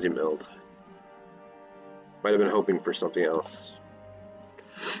 lands he milled. Might have been hoping for something else.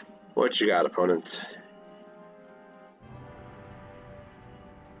 What you got, opponents?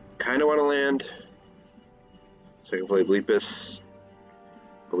 Kinda want to land. So I can play Bleepus.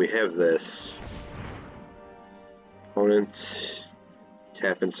 But we have this. Opponent,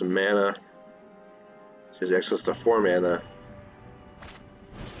 tap in some mana. So he has access to 4 mana.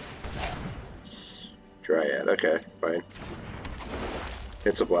 Dryad, okay, fine.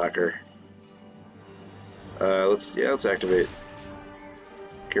 It's a blocker. Let's activate.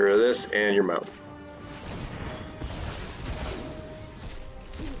 Get rid of this and your mount.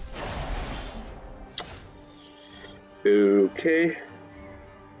 Okay.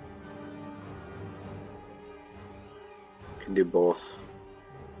 Can do both.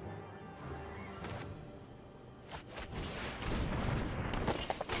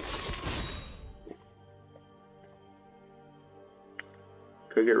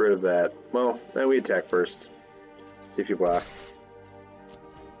 Could get rid of that. Well, then we attack first. See if you block.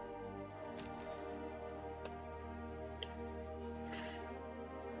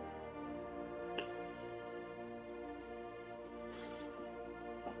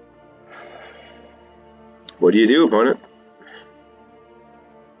 What do you do, opponent?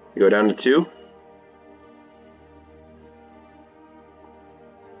 You go down to 2?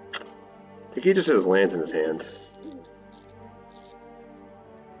 I think he just has lands in his hand.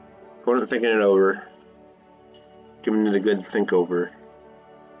 Opponent thinking it over. Giving it a good think over.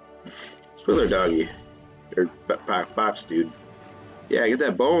 Spoiler doggy. Or box dude. Yeah, get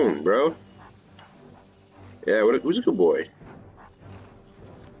that bone, bro. Yeah, who's a good boy?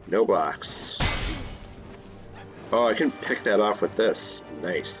 No blocks. Oh, I can pick that off with this.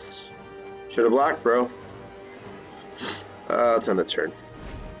 Nice. Should have blocked, bro. Let's end the turn.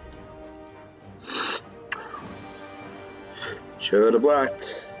 Should have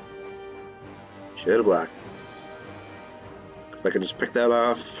blocked. Should have blocked. Because I can just pick that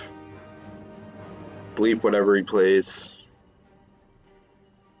off. Bleep whatever he plays.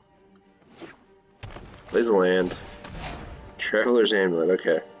 Plays a land. Traveler's Amulet,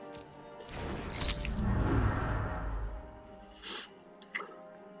 okay.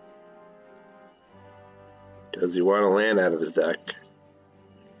 Does he want to land out of his deck?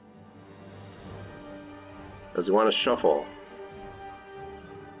 Does he want to shuffle?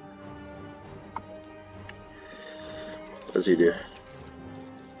 What does he do?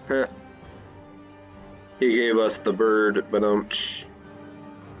 Huh. He gave us the bird, but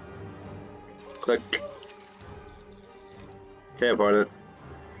click. Okay, opponent.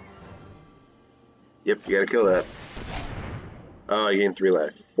 Yep, you gotta kill that. Oh, I gained 3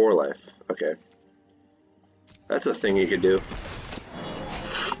 life. 4 life. Okay. That's a thing you could do.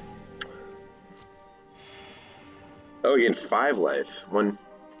 Oh, you gained 5 life.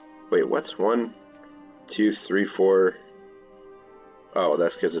 Wait, what's 1, 2, 3, 4? Oh,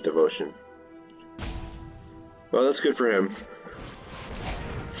 that's because of devotion. Well, that's good for him.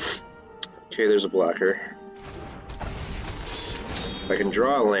 Okay, there's a blocker. If I can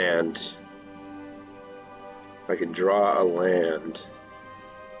draw a land, I can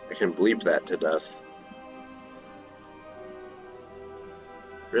bleep that to death.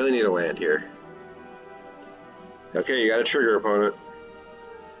 Really need a land here. Okay, you got a trigger, opponent.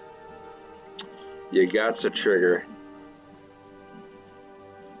 You got to trigger.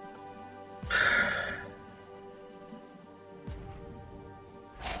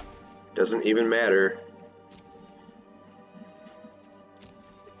 Doesn't even matter.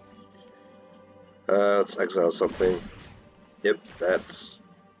 Let's exile something. Yep, that's...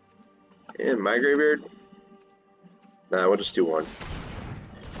 And my graveyard? Nah, we'll just do 1.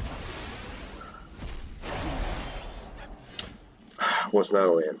 What's not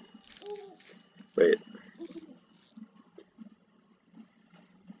a land? Wait.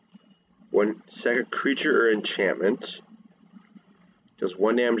 1 second creature or enchantment. Does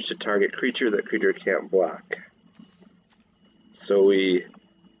 1 damage to target creature that creature can't block. So we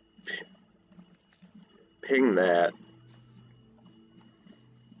ping that.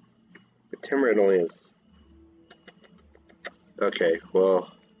 But Timrid only is... Okay,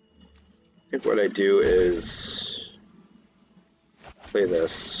 well, I think what I do is play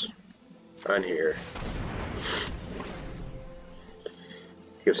this on here.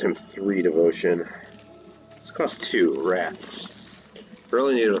 Gives him 3 devotion. This costs 2 rats.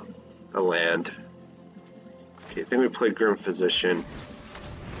 Really need a land. Okay, I think we play Grim Physician.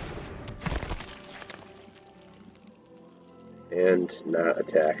 And not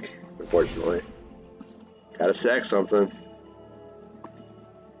attack, unfortunately. Gotta sack something.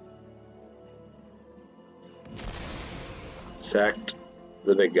 Sacked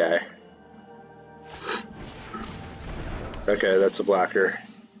the big guy. Okay, that's a blocker.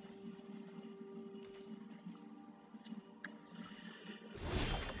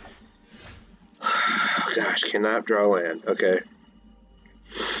 Gosh, cannot draw land. Okay.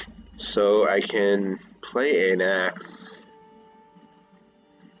 So I can play an axe.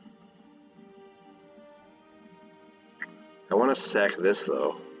 I want to sack this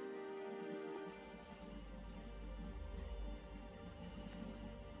though.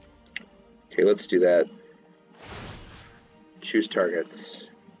 Okay, let's do that. Choose targets.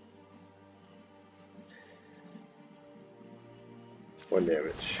 1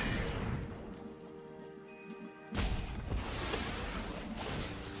 damage.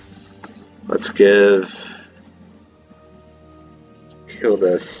 Let's kill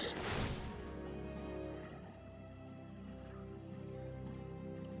this.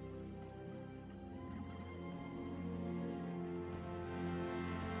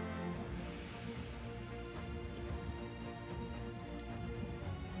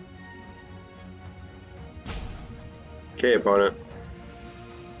 Okay, opponent.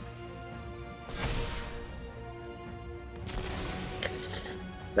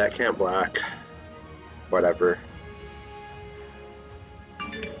 That can't block. Whatever.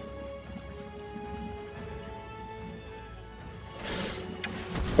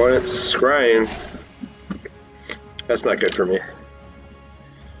 Opponent's scrying. That's not good for me.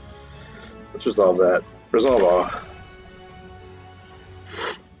 Let's resolve that. Resolve all.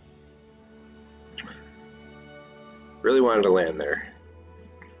 Really wanted to land there.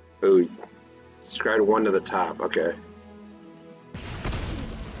 Ooh, scryed 1 to the top. Okay.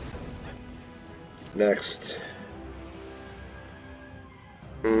 Next.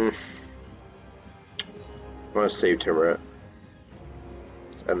 I want to save Timurette.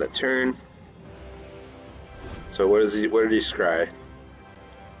 End the turn. So what did he scry?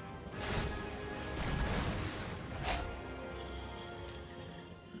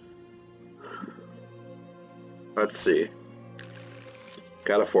 Let's see.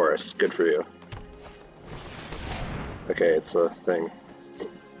 Got a forest. Good for you. Okay, it's a thing.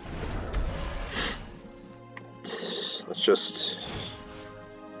 Let's just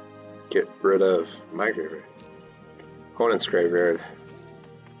get rid of my graveyard. Opponent's graveyard.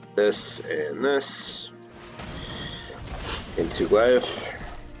 This and this. Into life.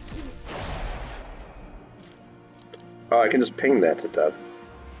 Oh, I can just ping that to death.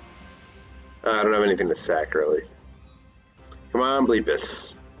 I don't have anything to sack, really. Come on,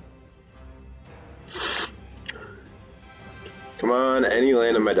 Bleepus. Come on, any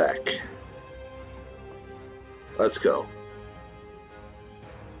land in my deck. Let's go.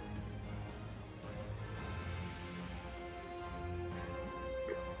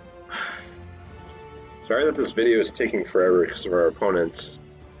 Sorry that this video is taking forever because of our opponents.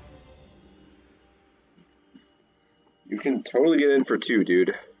 You can totally get in for 2,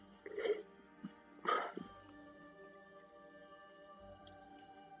 dude.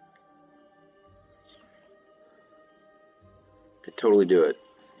 Could totally do it.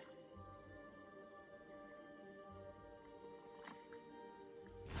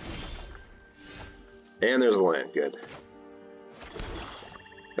 And there's a land, good.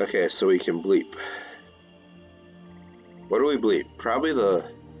 Okay, so we can bleep. What do we bleep? Probably the...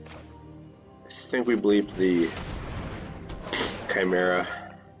 I think we bleep the Chimera.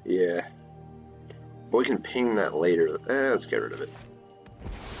 Yeah. But we can ping that later. Let's get rid of it.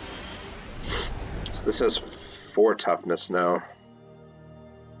 So this has 4 toughness now.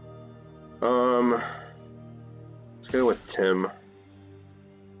 Let's go with Tim.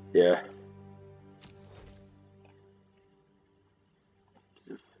 Yeah.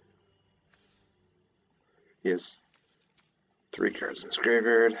 He has 3 cards in his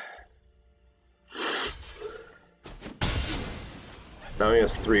graveyard. Now he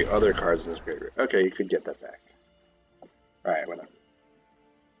has 3 other cards in his graveyard. Okay, you could get that back. Alright, whatever.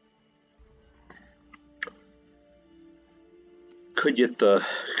 Could get the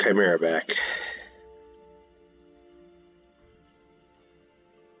Chimera back.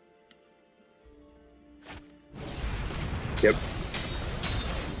 Yep.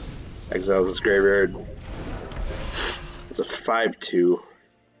 Exiles his graveyard. It's a 5/2.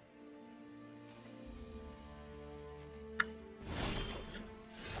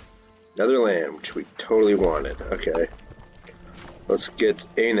 Another land, which we totally wanted. Okay. Let's get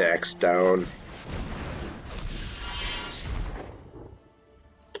Anax down.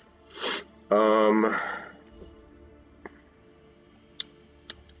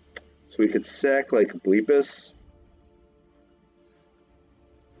 So we could sack like Bleepus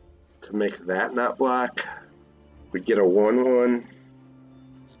to make that not block. We'd get a 1/1.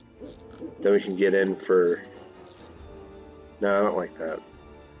 Then we can get in for... No, I don't like that.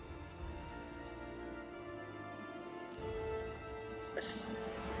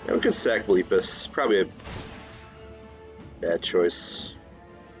 Yeah, we could sack Bleepus. Probably a bad choice.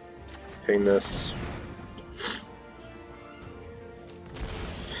 Ping this.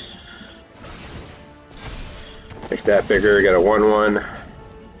 Make that bigger, got a 1/1.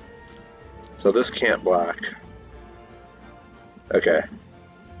 So this can't block. Okay.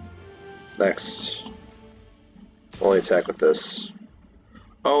 Next. Only attack with this.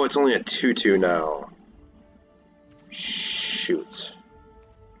 Oh, it's only a 2/2 now. Shoot.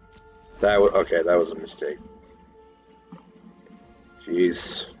 Okay, that was a mistake.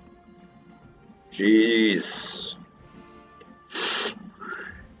 Jeez. Jeez.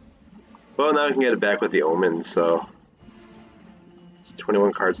 Well, now I can get it back with the Omen, so... There's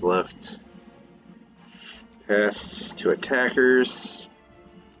 21 cards left. Pass to attackers.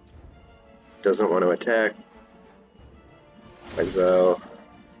 Doesn't want to attack. Exile.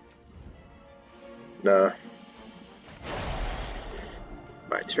 Nah.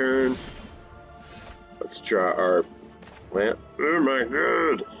 My turn. Let's draw our land. Oh my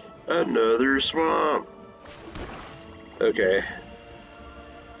god! Another swamp! Okay.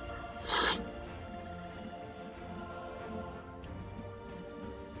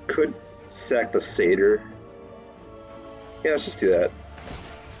 Could sack the Satyr. Yeah, let's just do that.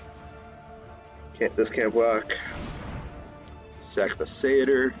 This can't block. Sack the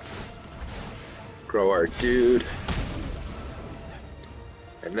Satyr. Grow our dude.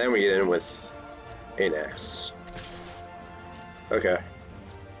 And then we get in with Anax. Okay.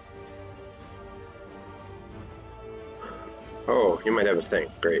 Oh, he might have a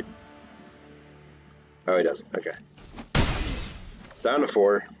thing. Great. Oh, he doesn't. Okay. Down to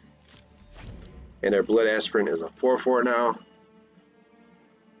 4. And our Blood Aspirant is a 4/4 now.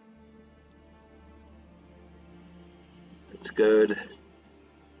 It's good.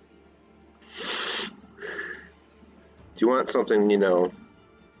 Do you want something, you know,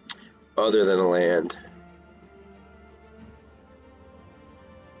 other than a land?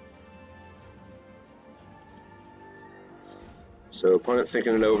 So opponent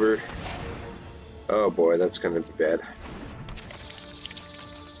thinking it over. Oh boy, that's gonna be bad.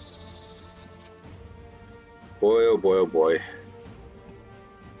 Boy, oh boy, oh boy.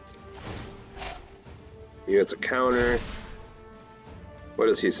 He gets a counter. What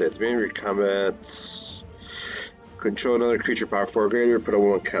does he say? At the beginning of your combat, control another creature power 4 or greater, put a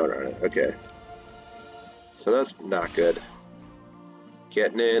 1 counter on it. Okay. So that's not good.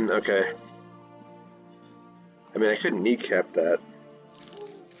 Getting in, okay. I mean, I could kneecap that.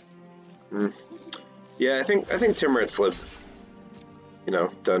 Yeah, I think Timorous Slip, you know,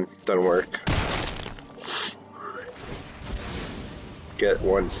 done work. Get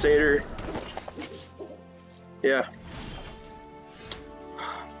 1 Satyr. Yeah.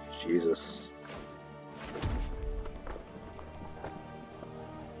 Jesus.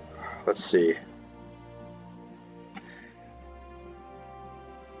 Let's see.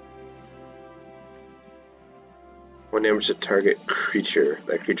 One damage to target creature.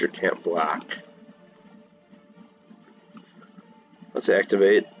 That creature can't block. Let's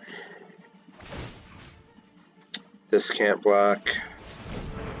activate. This can't block.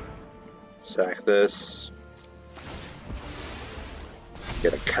 Sack this.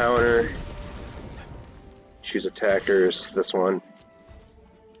 Get a counter. Choose attackers. This one.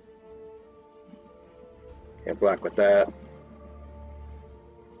 Can't block with that.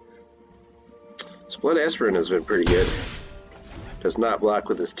 Blood Aspirant has been pretty good. Does not block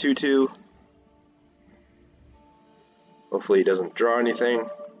with his 2/2. Hopefully he doesn't draw anything.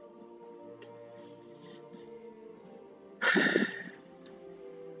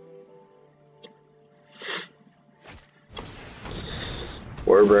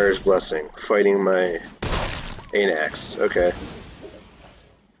 Warbriar's Blessing. Fighting my Anax. Okay.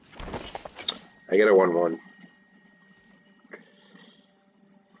 I get a 1/1.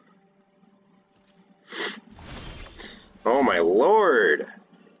 Oh my lord!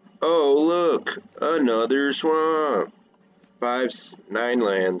 Oh look! Another swamp! 5, 9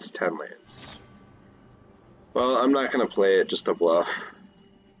 lands, 10 lands. Well, I'm not gonna play it just to bluff.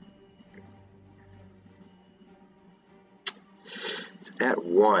 It's at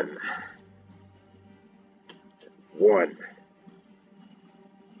 1. It's at 1.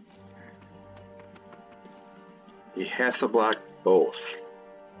 He has to block both,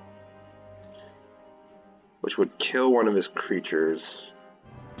 which would kill one of his creatures.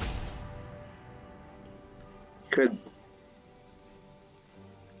 Could...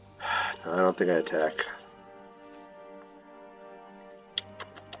 No, I don't think I attack.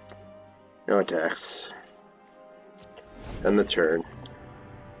 No attacks. End the turn.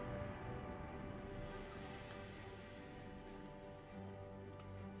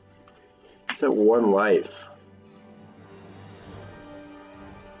 It's at 1 life.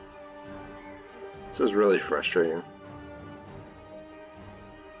 This is really frustrating.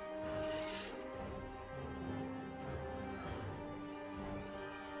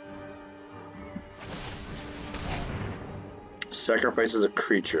 Sacrifices a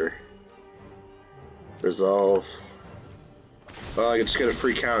creature. Resolve. Well, I can just get a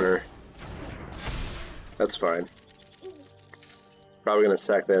free counter. That's fine. Probably gonna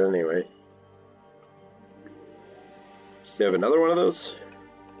sack that anyway. Does he have another one of those?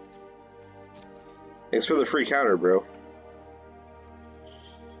 Thanks for the free counter, bro.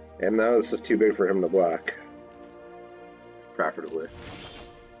 And now this is too big for him to block. Profitably.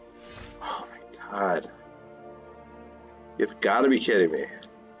 Oh my god. You've got to be kidding me.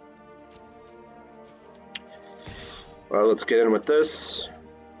 Well, let's get in with this.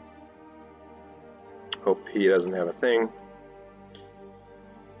 Hope he doesn't have a thing.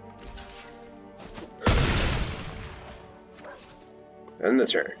 End the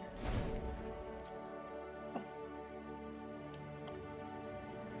turn.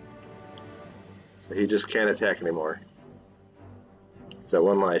 So he just can't attack anymore. So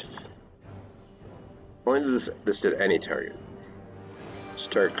 1 life. Only this did any target.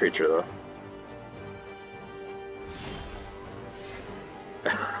 Just target creature though.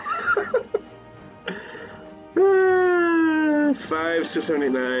 5, 6, 7,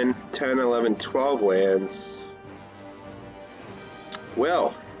 8, 9, 10, 11, 12 lands.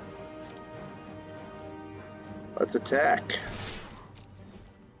 Well, let's attack.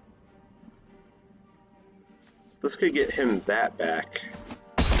 This could get him that back.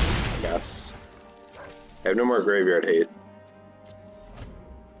 Yes. I have no more graveyard hate.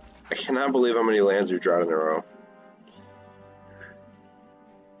 I cannot believe how many lands we've drawn in a row.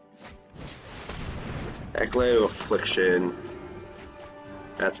 Eclay of Affliction.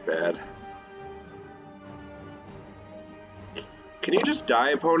 That's bad. Can you just die,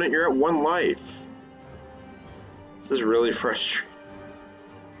 opponent? You're at 1 life. This is really frustrating.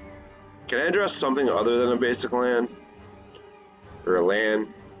 Can I address something other than a basic land? Or a land?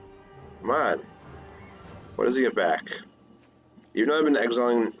 Come on. What does he get back? Even though I've been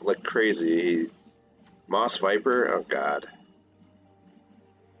exiling like crazy, Moss Viper? Oh god.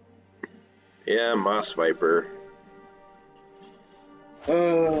 Yeah, Moss Viper.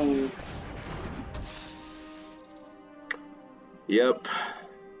 Yep.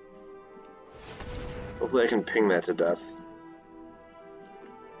 Hopefully I can ping that to death.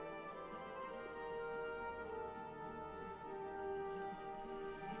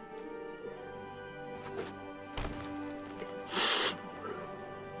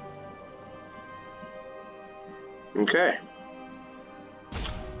 Okay.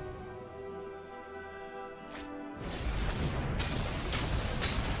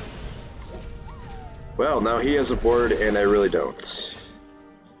 Well, now he has a board and I really don't.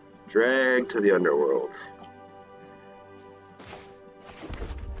 Drag to the underworld.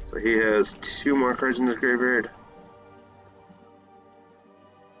 So he has 2 more cards in his graveyard.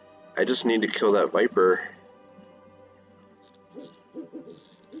 I just need to kill that Viper.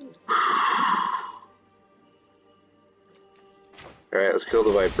 Alright, let's kill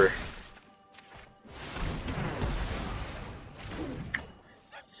the Viper.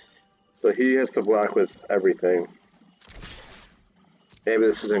 So he has to block with everything. Maybe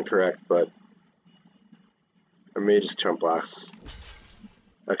this is incorrect, but I may just chump blocks.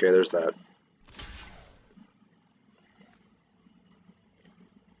 Okay, there's that.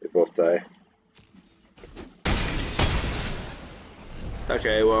 They both die.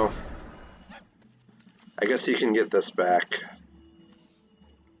 Okay, well, I guess he can get this back.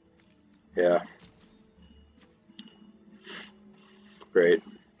 Yeah. Great.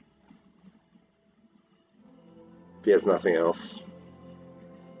 If he has nothing else.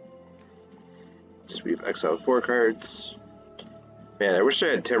 So we've exiled 4 cards. Man, I wish I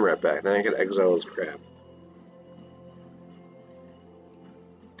had Timrat back, then I could exile his crap.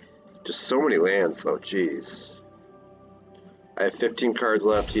 Just so many lands though, jeez. I have 15 cards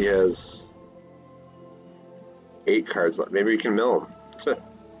left, he has 8 cards left. Maybe we can mill him.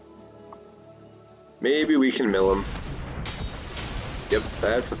 Maybe we can mill him. Yep,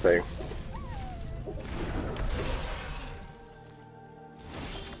 that's the thing.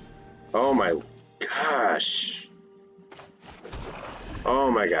 Oh my gosh.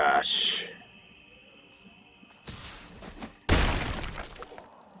 Oh my gosh.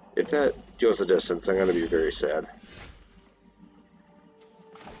 If that goes the distance, I'm going to be very sad.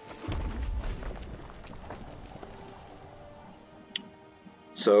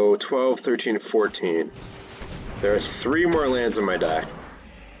 So 12, 13, 14. There's 3 more lands in my deck.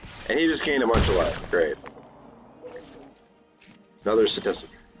 And he just gained a bunch of life. Great. Another statistic.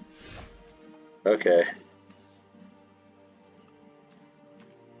 Okay.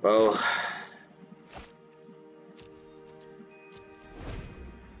 Well,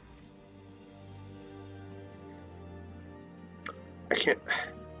 I can't.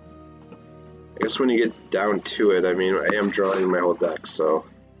 I guess when you get down to it, I mean, I am drawing my whole deck, so.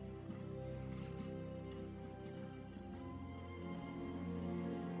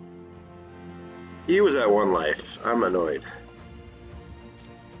 He was at 1 life. I'm annoyed.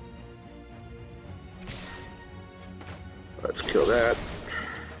 Let's kill that.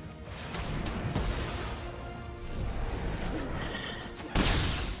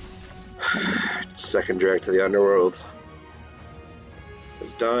 Second drag to the underworld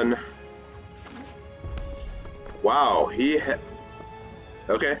is done. Wow, he had.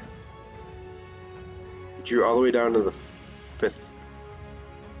 Okay. He drew all the way down to the 5th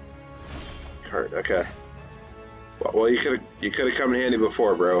card. Okay. Well, you could have come in handy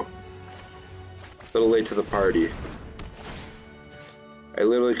before, bro. A little late to the party. I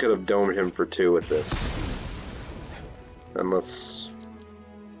literally could have domed him for 2 with this. And let's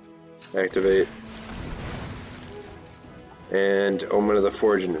activate. And Omen of the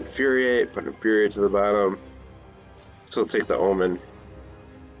Forge and Infuriate. Put Infuriate to the bottom. So we'll take the Omen.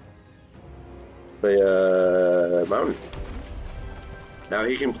 Play Mountain. Now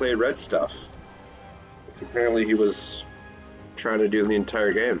he can play red stuff. Which apparently he was trying to do the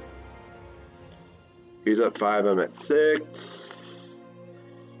entire game. He's up 5, I'm at 6.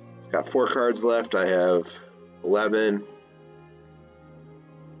 He's got 4 cards left, I have 11.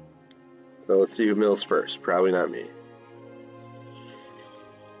 So let's see who mills first. Probably not me.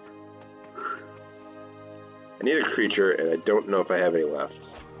 I need a creature, and I don't know if I have any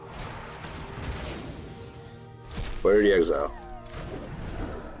left. What did you exile?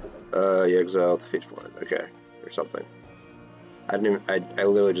 You exiled Fateful One. Okay, or something. I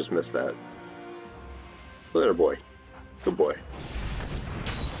literally just missed that. Splitter boy. Good boy.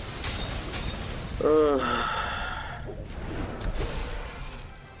 Oh,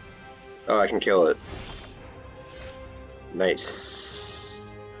 I can kill it. Nice.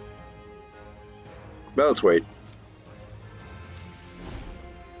 But let's wait.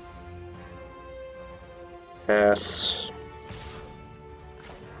 Pass.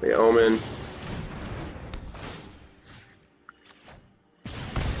 The Omen.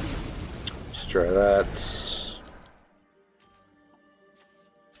 Let's try that.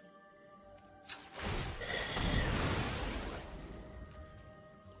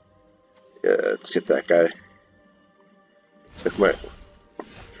 Yeah, let's get that guy. Took my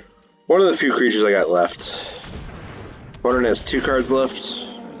one of the few creatures I got left. Opponent has 2 cards left. So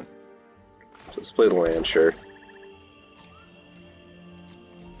let's play the land, sure.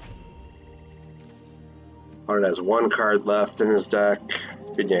 Opponent has 1 card left in his deck.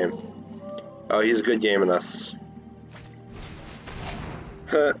 Good game. Oh, he's good gaming us.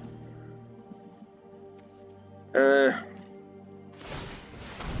 Huh.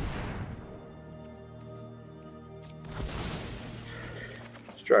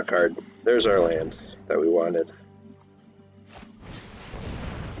 Draw a card. There's our land that we wanted.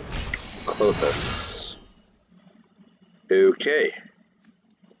 Clothis. Okay.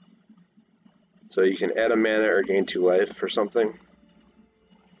 So you can add a mana or gain 2 life or something.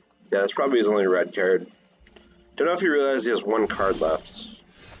 Yeah, that's probably his only red card. Don't know if you realize he has 1 card left.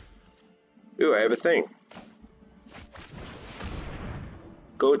 Ooh, I have a thing.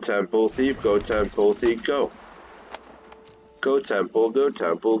 Go Temple Thief, go Temple Thief, go. Go Temple, go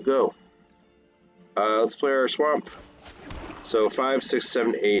Temple, go. Let's play our swamp. So 5, 6,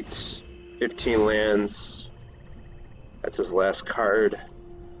 7, 8, 15 lands. That's his last card.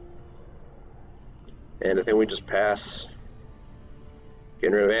 And I think we just pass.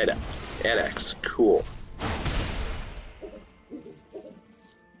 Getting rid of Annex. Cool.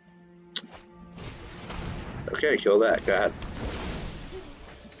 Okay, kill that. Go ahead.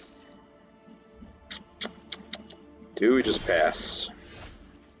 Do we just pass?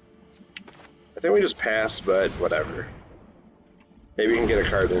 I think we just pass, but whatever. Maybe we can get a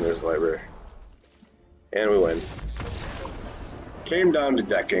card in his library. And we win. Came down to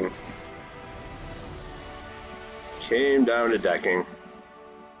decking. Came down to decking.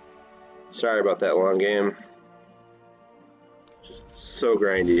 Sorry about that long game. Just so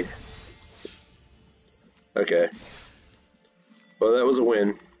grindy. Okay. Well, that was a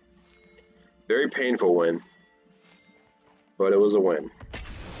win. Very painful win. But it was a win.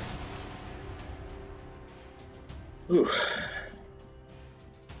 Whew.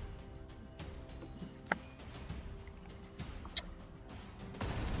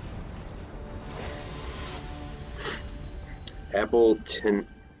 Appleton.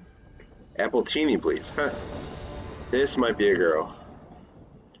 Appletini, please. Huh. This might be a girl.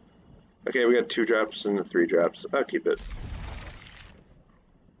 Okay, we got 2 drops and 3 drops. I'll keep it.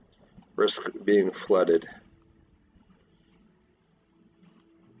 Risk being flooded.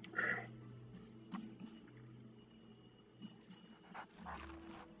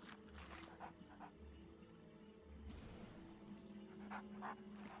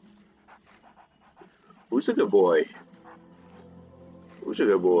 Who's a good boy? Who's a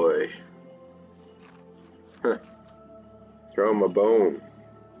good boy? Huh. Throw him a bone.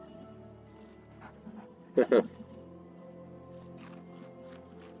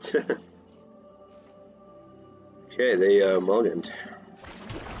 Okay, they mulliganed.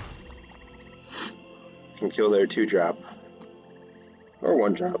 Can kill their 2 drop. Or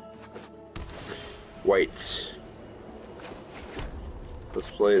 1 drop. Whites. Let's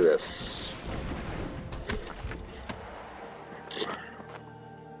play this.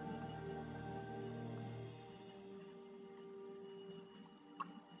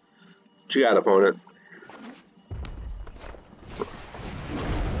 What you got, opponent?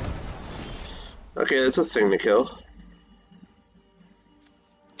 Okay, that's a thing to kill.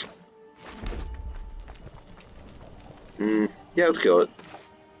 Yeah, let's kill it.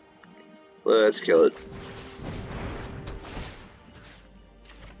 Let's kill it.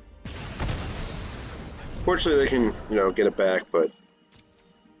 Fortunately, they can, you know, get it back, but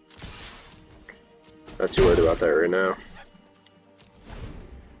not too worried about that right now.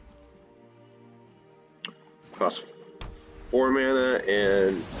 Cost 4 mana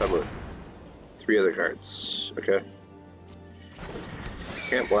and 3 other cards. Okay.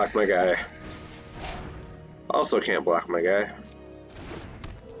 Can't block my guy. Also can't block my guy.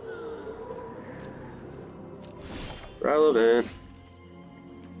 Relevant.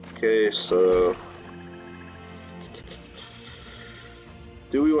 Okay, so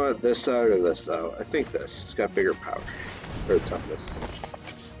do we want this out or this out? I think this. It's got bigger power or toughness.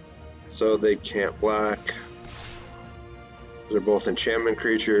 So they can't block. They're both enchantment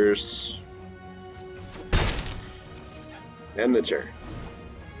creatures. End the turn.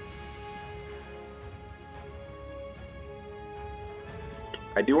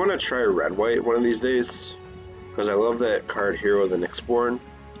 I do want to try red-white one of these days, because I love that card Hero the Nyxborn.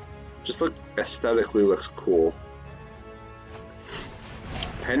 Just aesthetically looks cool.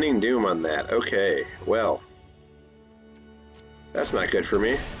 Pending Doom on that. Okay, well, that's not good for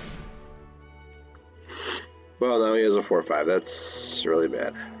me. Well, now he has a 4/5. That's really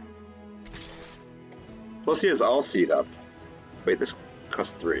bad. Plus he has All Seed up. Wait, this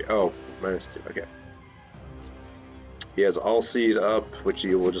costs 3. Oh, -2. Okay. He has All Seed up, which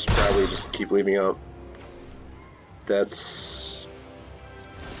he will just probably just keep leaving up. That's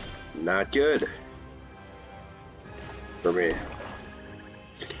not good for me.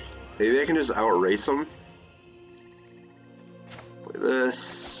 Maybe I can just outrace him. Play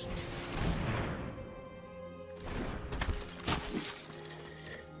this.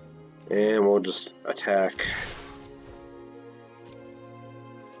 And we'll just attack.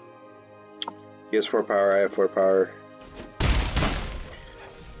 He has 4 power, I have 4 power.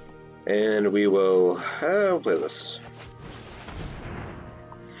 And we will play this.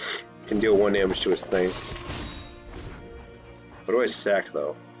 Can deal 1 damage to his thing. What do I sack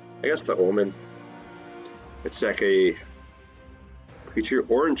though? I guess the Omen. I'd sack a creature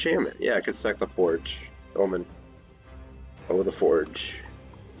or enchantment. Yeah, I could sack the Forge. Omen. Oh, the Forge.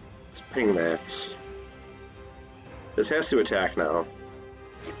 Let's ping that. This has to attack now.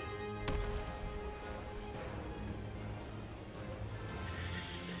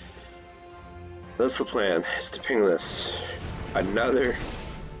 That's the plan, is to ping this. Another.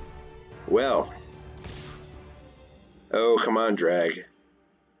 Well. Oh, come on, drag.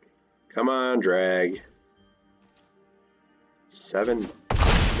 Come on, drag. 7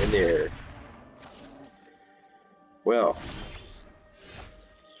 in the air. Well.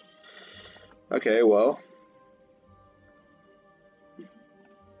 Okay, well.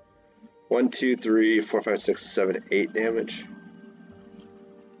 1, 2, 3, 4, 5, 6, 7, 8 damage.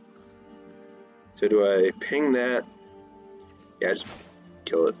 So do I ping that? Yeah, just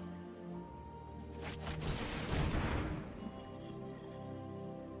kill it.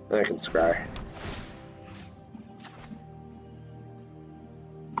 Then I can scry.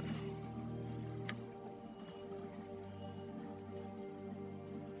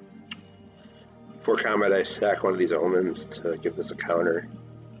 For combat, I stack one of these omens to give this a counter.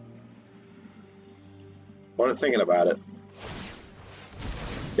 Wasn't thinking about it.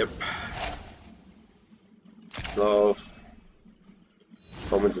 Yep. So,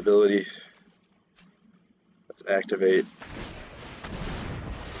 Omen's ability. Let's activate.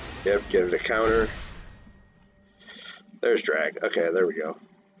 Yep, get it a counter. There's drag. Okay, there we go.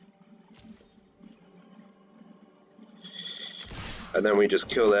 And then we just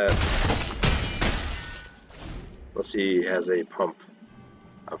kill that. Let's see, he has a pump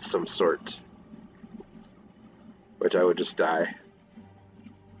of some sort. Which I would just die.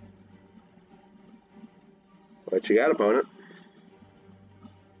 What you got, opponent?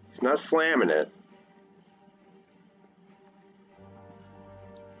 He's not slamming it.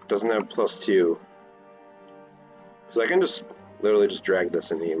 Doesn't have +2. Because I can just literally just drag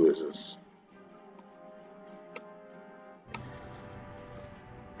this and he loses.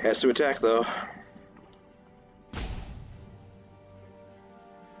 Has to attack though.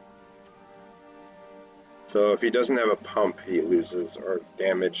 So if he doesn't have a pump, he loses, or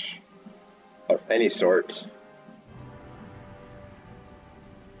damage of any sort.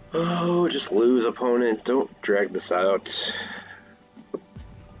 Oh, just lose, opponent. Don't drag this out.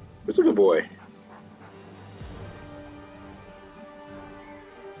 Where's a good boy?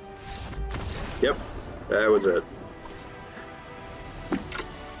 Yep, that was it.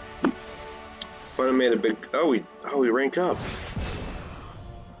 Finally made a big. Oh, we rank up.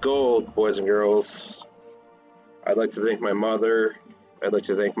 Gold, boys and girls. I'd like to thank my mother. I'd like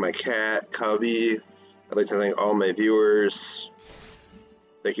to thank my cat, Cubby. I'd like to thank all my viewers.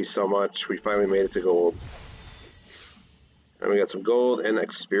 Thank you so much. We finally made it to gold. And we got some gold and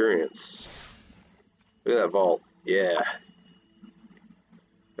experience. Look at that vault. Yeah.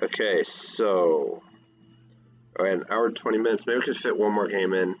 Okay, so. Alright, an hour and 20 minutes. Maybe we could fit one more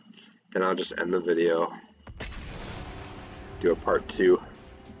game in. Then I'll just end the video. Do a part 2.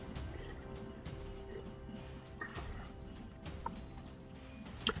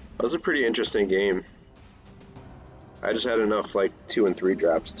 That was a pretty interesting game. I just had enough like 2 and 3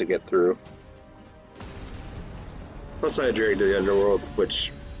 drops to get through. Plus I dragged to the underworld,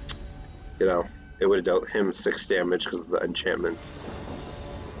 which, you know, it would have dealt him 6 damage because of the enchantments.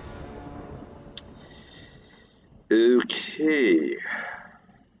 Okay.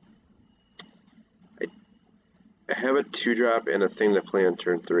 I have a 2-drop and a thing to play on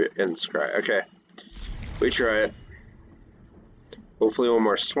turn 3 and scry. Okay. We try it. Hopefully one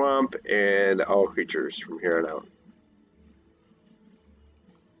more swamp and all creatures from here on out.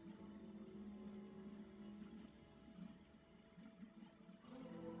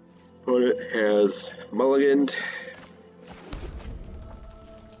 Opponent has mulliganed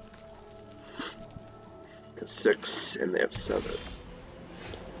to 6 and they have 7.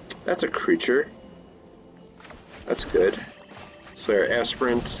 That's a creature. That's good. Let's play our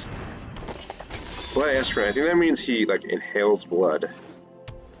aspirant. Blood aspirant. I think that means he like inhales blood.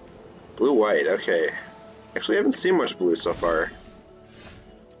 Blue-white. Okay. Actually, I haven't seen much blue so far.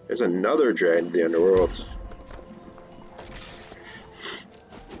 There's another dragon in the underworld.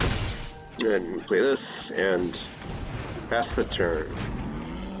 And play this and pass the turn.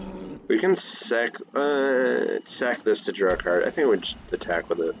 We can sack this to draw a card. I think we just attack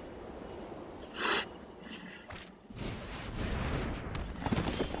with it.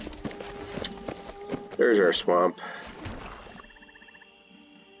 There's our swamp.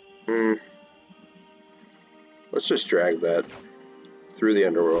 Let's just drag that through the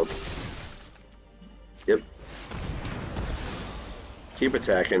underworld. Yep. Keep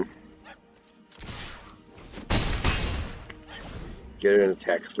attacking. Get an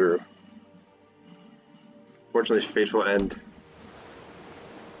attack through. Fortunately, Fateful End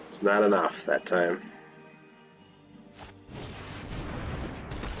is not enough that time.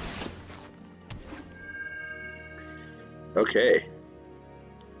 Okay.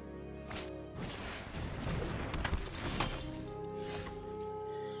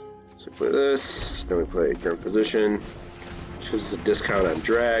 So we play this, then we play current position. Chooses a discount on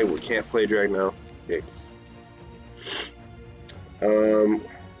drag. We can't play drag now. Okay.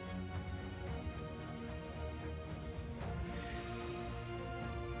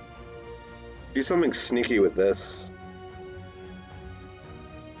 Do something sneaky with this.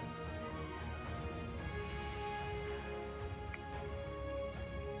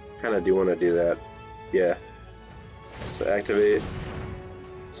 Kind of do want to do that. Yeah. So activate.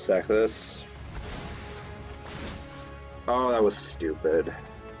 Sack this. Oh, that was stupid.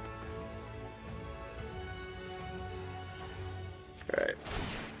 Alright.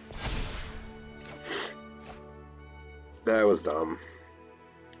 That was dumb.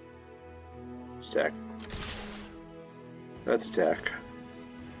 Attack. Let's attack.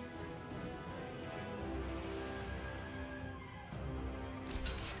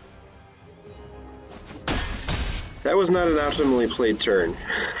 That was not an optimally played turn.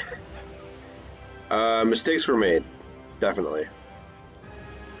 Mistakes were made. Definitely.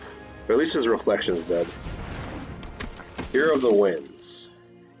 Or at least his reflection's dead. Hero of the Winds.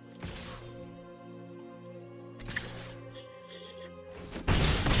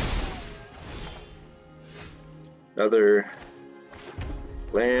 Another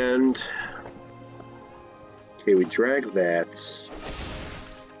land. Okay, we drag that.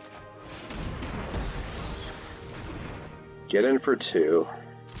 Get in for 2.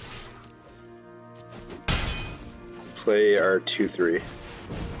 Play our 2/3.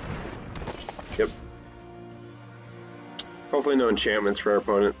 Yep. Hopefully no enchantments for our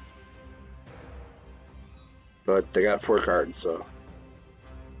opponent. But they got 4 cards, so.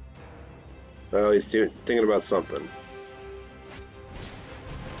 Oh, he's thinking about something.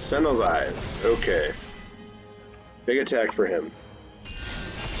 Sentinel's Eyes. Okay. Big attack for him.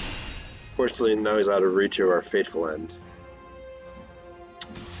 Fortunately, now he's out of reach of our Fateful End.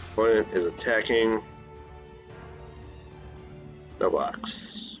 Opponent is attacking. No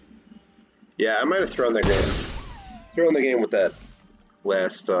blocks. Yeah, I might have thrown the game with that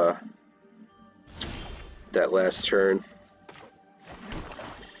last turn.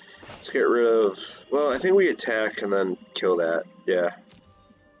 Let's get rid of. Well, I think we attack and then kill that. Yeah.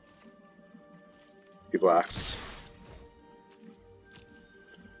 He blocks.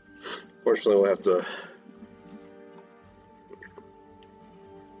 Fortunately, we'll have to.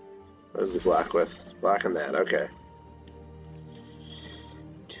 What does he block with? Blocking that. Okay.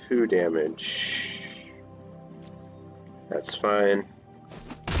 2 damage. That's fine.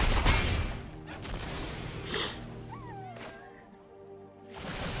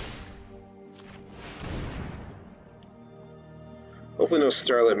 Hopefully no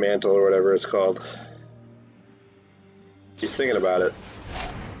Starlit Mantle or whatever it's called. He's thinking about it.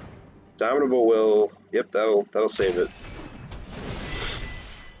 Dominable Will. Yep, that'll save it.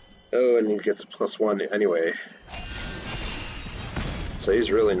 Oh, and he gets a +1 anyway. So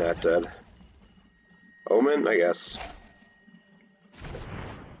he's really not dead. Omen, I guess.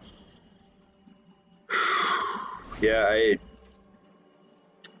 Yeah,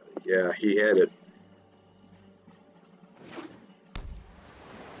 he had it.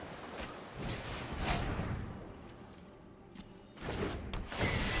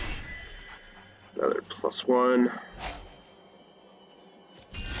 Another +1.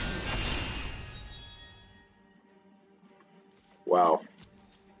 Wow.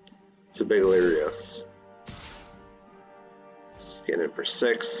 It's a big Larios. Scan in for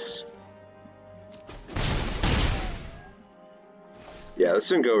 6. Yeah, this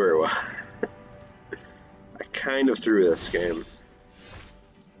didn't go very well. I kind of threw this game.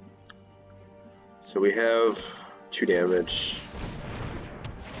 So we have 2 damage.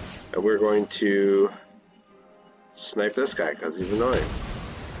 And we're going to snipe this guy because he's annoying.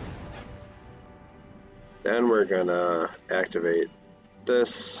 Then we're gonna activate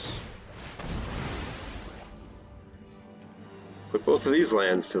this. Put both of these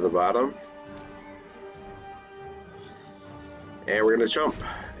lands to the bottom. And we're gonna jump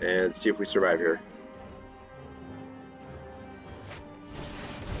and see if we survive here.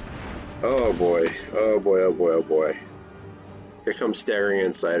 Oh boy, oh boy, oh boy, oh boy. Here comes Staggering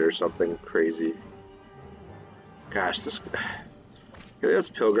Insight or something crazy. Gosh, this... Okay, that's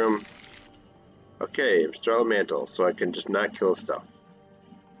Pilgrim. Okay, Starlit Mantle, so I can just not kill stuff.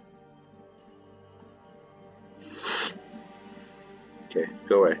 Okay,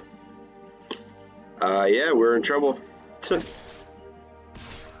 go away. Yeah, we're in trouble. 4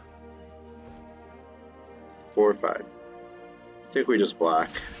 or 5. I think we just block.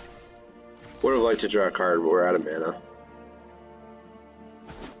 Would have liked to draw a card, but we're out of mana.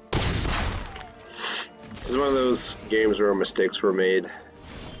 This is one of those games where mistakes were made.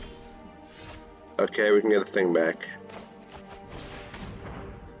 Okay, we can get a thing back.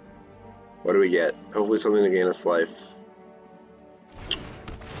 What do we get? Hopefully something to gain us life.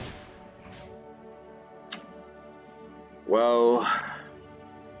 Well,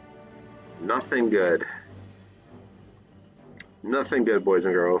 nothing good. Nothing good, boys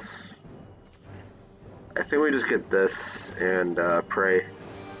and girls. I think we just get this and pray.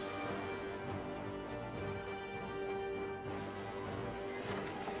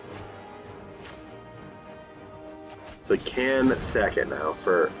 So we can sack it now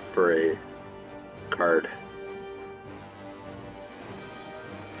for a card.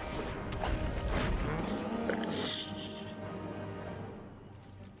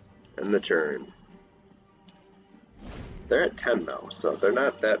 And the turn. They're at 10 though, so they're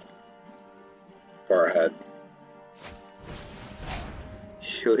not that far ahead.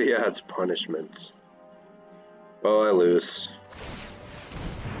 Heliod's Punishment. Oh, I lose.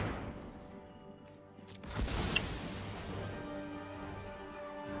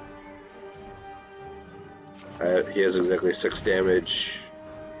 He has exactly 6 damage.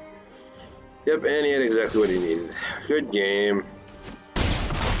 Yep, and he had exactly what he needed. Good game.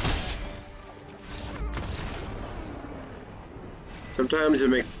 Sometimes I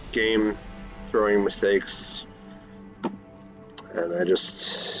make game throwing mistakes, and I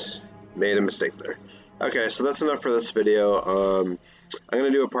just made a mistake there. Okay, so that's enough for this video. I'm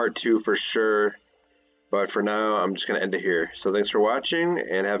going to do a part 2 for sure, but for now I'm just going to end it here. So thanks for watching,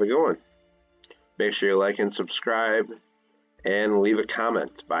 and have a good one. Make sure you like and subscribe, and leave a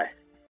comment. Bye.